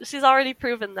she's already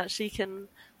proven that she can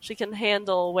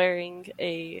handle wearing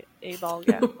a ball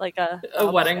gown, like a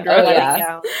wedding gown. dress.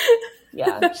 Oh,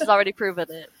 yeah. Yeah. She's already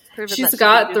proven it. Proven She's that she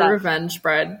got can the do that. revenge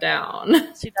bride down.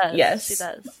 She does. Yes. She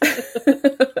does.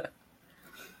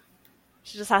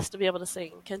 She just has to be able to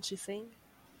sing. Can she sing?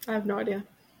 I have no idea.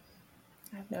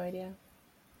 I have no idea.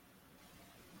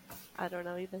 I don't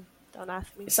know even. Don't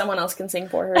ask me. Someone else can sing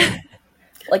for her.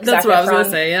 Like That's Zac what I was Efron going to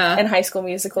say, yeah. in High School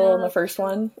Musical in the first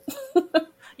one.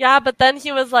 Yeah, but then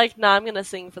he was like, "No, I'm gonna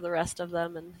sing for the rest of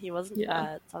them," and he wasn't Yeah.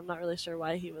 that. So I'm not really sure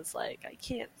why he was like, "I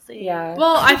can't sing." Yeah.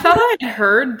 Well, I thought I'd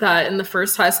heard that in the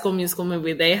first High School Musical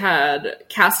movie, they had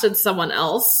casted someone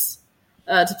else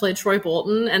to play Troy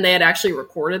Bolton, and they had actually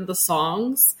recorded the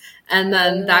songs, and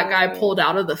then that guy pulled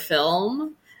out of the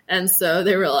film, and so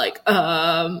they were like,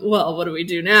 well, what do we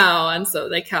do now? And so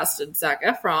they casted Zac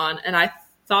Efron, and I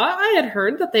thought I had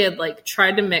heard that they had, like,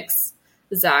 tried to mix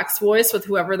Zach's voice with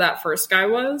whoever that first guy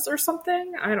was or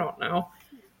something. I don't know.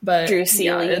 But Drew yeah,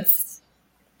 Seeley. I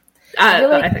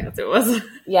think that's who it was.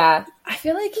 Yeah. I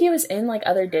feel like he was in, like,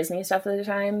 other Disney stuff at the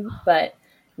time, but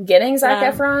getting Zac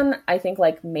Yeah. Efron, I think,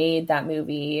 like, made that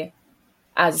movie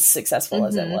as successful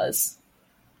as it was.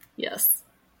 Yes.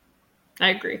 I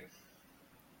agree.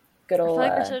 Good I feel old,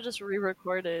 like they should have just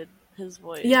re-recorded his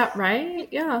voice. Yeah, right?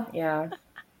 Yeah. yeah.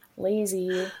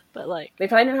 Lazy. But like, They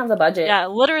probably didn't have the budget. yeah,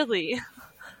 literally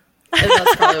And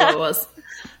that's probably what it was.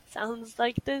 sounds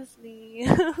like Disney.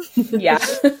 Yeah.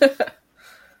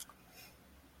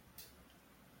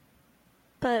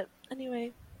 But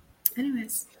anyway,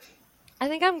 Anyways. I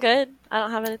think I'm good. I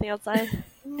don't have anything else. I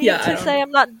need to say.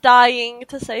 I'm not dying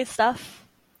to say stuff.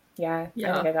 Yeah, I think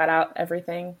I got out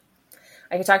everything.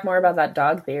 I could talk more about that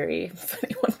dog theory if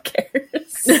anyone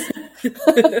cares.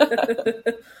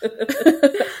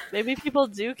 Maybe people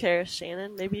do care,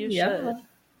 Shannon. Maybe you should.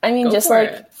 I mean, just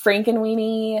like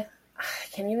Frankenweenie. I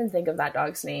can't even think of that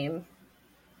dog's name.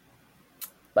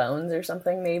 Bones or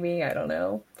something, maybe. I don't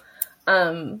know.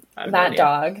 That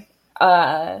dog.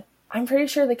 I'm pretty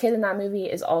sure the kid in that movie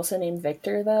is also named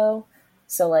Victor, though.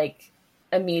 So, like,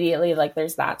 immediately, like,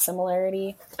 there's that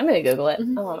similarity. I'm going to Google it.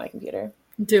 I'm on my computer.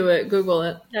 Do it. Google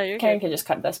it. No, you're Karen can just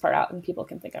cut this part out and people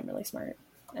can think I'm really smart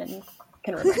and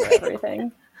can remember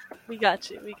everything. We got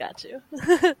you. We got you.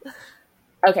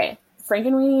 Okay.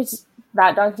 Frankenweenie's,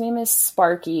 that dog's name is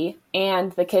Sparky,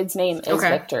 and the kid's name is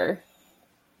Victor.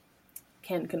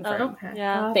 Can confirm.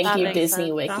 Yeah. Thank you, Disney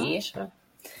sense. Wiki.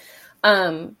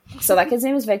 Gotcha. So that kid's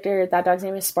name is Victor. That dog's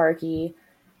name is Sparky.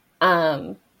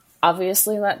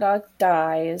 Obviously that dog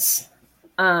dies.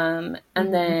 And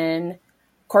then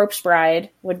Corpse Bride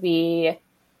would be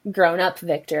grown-up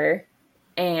Victor,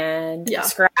 and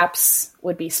Scraps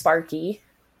would be Sparky.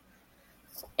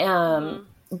 Bone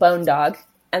Dog.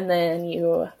 And then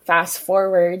you fast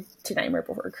forward to Nightmare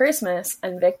Before Christmas,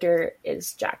 and Victor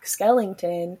is Jack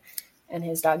Skellington, and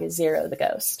his dog is Zero the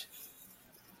Ghost.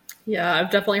 Yeah, I've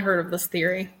definitely heard of this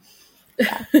theory.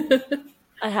 Yeah.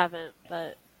 I haven't,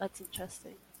 but that's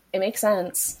interesting. It makes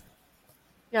sense.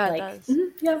 Yeah, like, it does.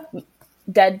 Mm-hmm. Yeah.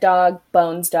 Dead dog,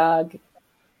 Bones dog,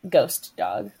 Ghost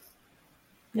dog.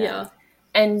 Yeah.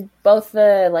 And both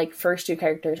the like first two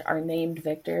characters are named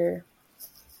Victor.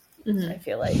 I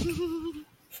feel like.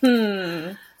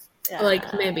 Yeah.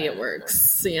 Like, maybe it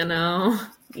works, you know?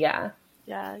 Yeah.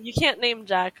 Yeah, you can't name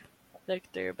Jack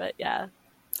Victor, but yeah.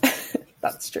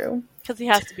 That's true. Because he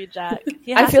has to be Jack.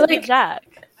 He has to be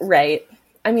Jack. Right.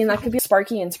 I mean, that could be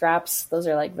Sparky and Scraps. Those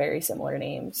are like very similar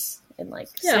names in like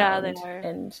sound they are.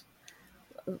 And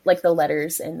like the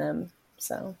letters in them.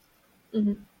 So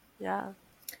Yeah.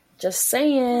 Just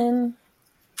saying.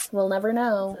 We'll never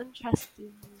know. That's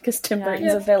interesting. Because Tim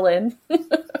Burton's a villain.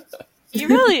 He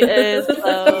really is,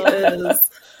 though.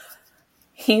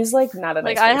 He's like not a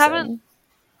nice I person.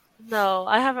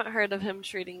 I haven't heard of him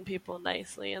treating people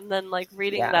nicely. And then like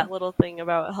reading that little thing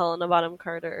about Helena Bonham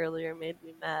Carter earlier made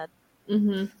me mad.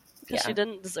 Because she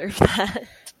didn't deserve that.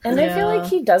 And I feel like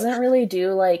he doesn't really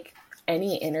do like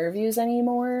any interviews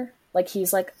anymore. Like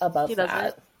he's like above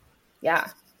that. Yeah.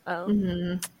 Oh.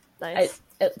 Nice.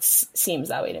 It seems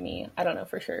that way to me. I don't know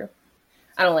for sure.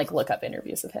 I don't like look up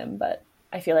interviews with him, but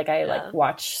I feel like I like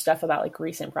watch stuff about like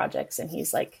recent projects, and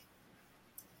he's like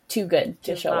too good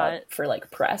to show up for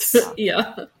like press.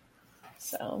 Yeah.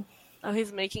 So. Oh,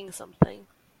 he's making something.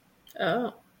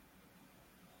 Oh.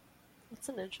 That's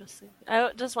an interesting.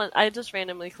 I just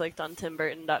randomly clicked on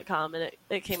timburton.com and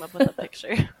it came up with a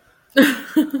picture.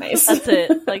 Nice. That's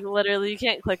it. Like literally, you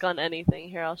can't click on anything.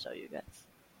 Here, I'll show you guys.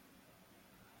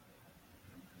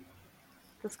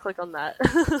 Just click on that.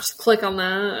 Just click on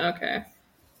that. Okay.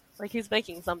 Like he's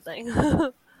making something.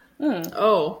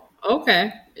 Oh,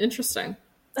 okay. Interesting.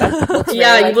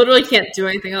 Yeah, you literally can't do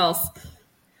anything else.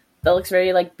 That looks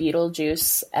very like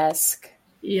Beetlejuice-esque.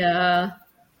 Yeah.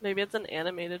 Maybe it's an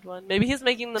animated one. Maybe he's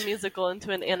making the musical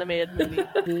into an animated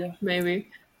movie. Maybe.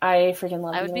 I freaking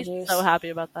love Beetlejuice. I would be so happy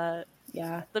about that.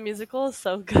 Yeah. The musical is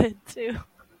so good, too.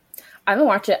 I haven't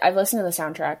watched it. I've listened to the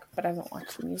soundtrack, but I haven't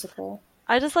watched the musical.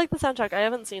 I just like the soundtrack. I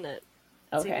haven't seen it.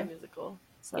 Okay. Seen the musical.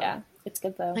 So. Yeah, it's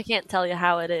good, though. I can't tell you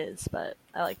how it is, but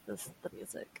I like the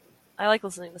music. I like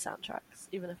listening to soundtracks,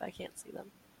 even if I can't see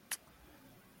them.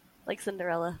 Like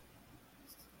Cinderella.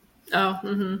 Oh,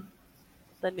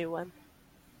 The new one.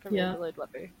 From Yeah. Andrew Lloyd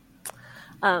Webber.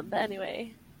 But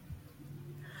anyway.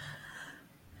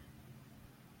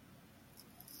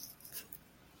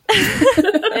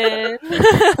 And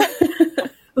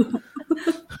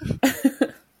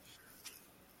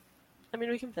I mean,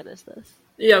 we can finish this.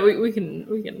 Yeah, we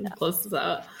can close this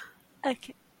out.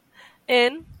 Okay.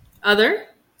 In Other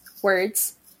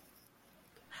Words.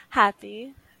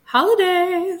 happy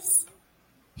holidays.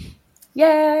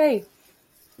 Yay!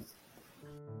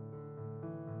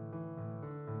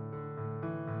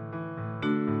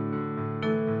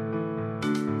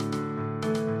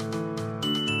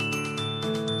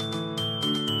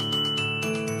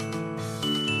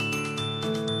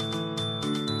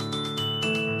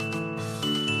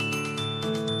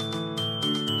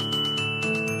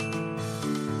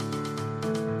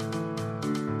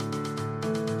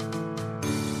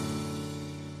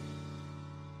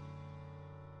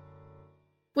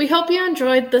 We hope you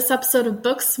enjoyed this episode of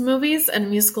Books, Movies,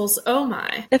 and Musicals Oh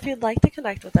My. If you'd like to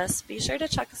connect with us, be sure to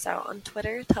check us out on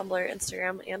Twitter, Tumblr,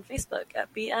 Instagram, and Facebook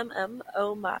at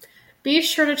BMMOMY. Be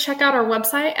sure to check out our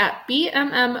website at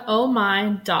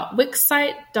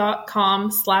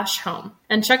bmmomy.wixsite.com/home.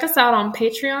 And check us out on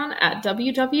Patreon at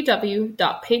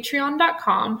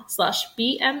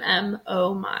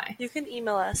www.patreon.com/bmmomy. You can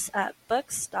email us at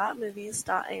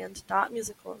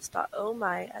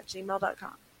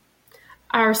books.movies.and.musicals.omy@gmail.com.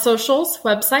 Our socials,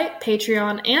 website,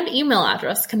 Patreon, and email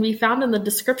address can be found in the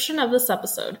description of this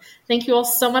episode. Thank you all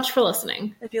so much for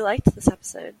listening. If you liked this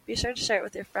episode, be sure to share it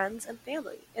with your friends and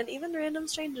family, and even random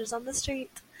strangers on the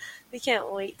street. We can't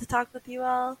wait to talk with you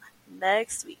all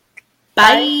next week.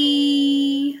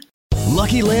 Bye!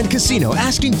 Lucky Land Casino,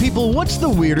 asking people, what's the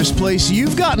weirdest place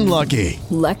you've gotten lucky?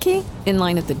 Lucky? In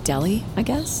line at the deli, I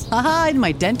guess? Aha, in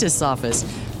my dentist's office.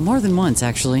 More than once,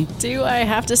 actually. Do I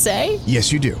have to say?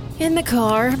 Yes, you do. In the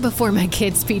car before my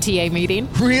kids' PTA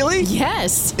meeting. Really?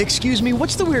 Yes. Excuse me,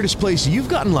 what's the weirdest place you've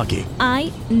gotten lucky?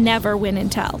 I never win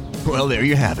and tell. Well, there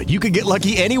you have it. You can get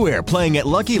lucky anywhere, playing at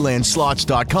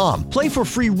LuckyLandSlots.com. Play for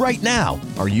free right now.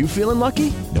 Are you feeling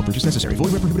lucky? No purchase necessary.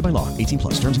 Void where prohibited by law.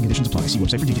 18+. Terms and conditions apply. See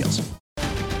website for details.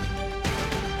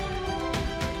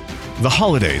 The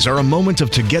holidays are a moment of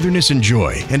togetherness and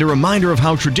joy, and a reminder of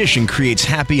how tradition creates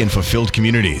happy and fulfilled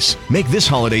communities. Make this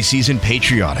holiday season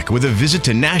patriotic with a visit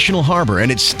to National Harbor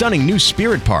and its stunning new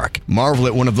Spirit Park. Marvel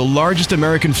at one of the largest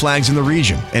American flags in the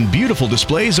region and beautiful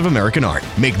displays of American art.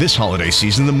 Make this holiday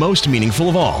season the most meaningful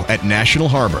of all at National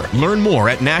Harbor. Learn more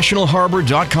at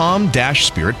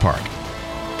nationalharbor.com/Spirit Park.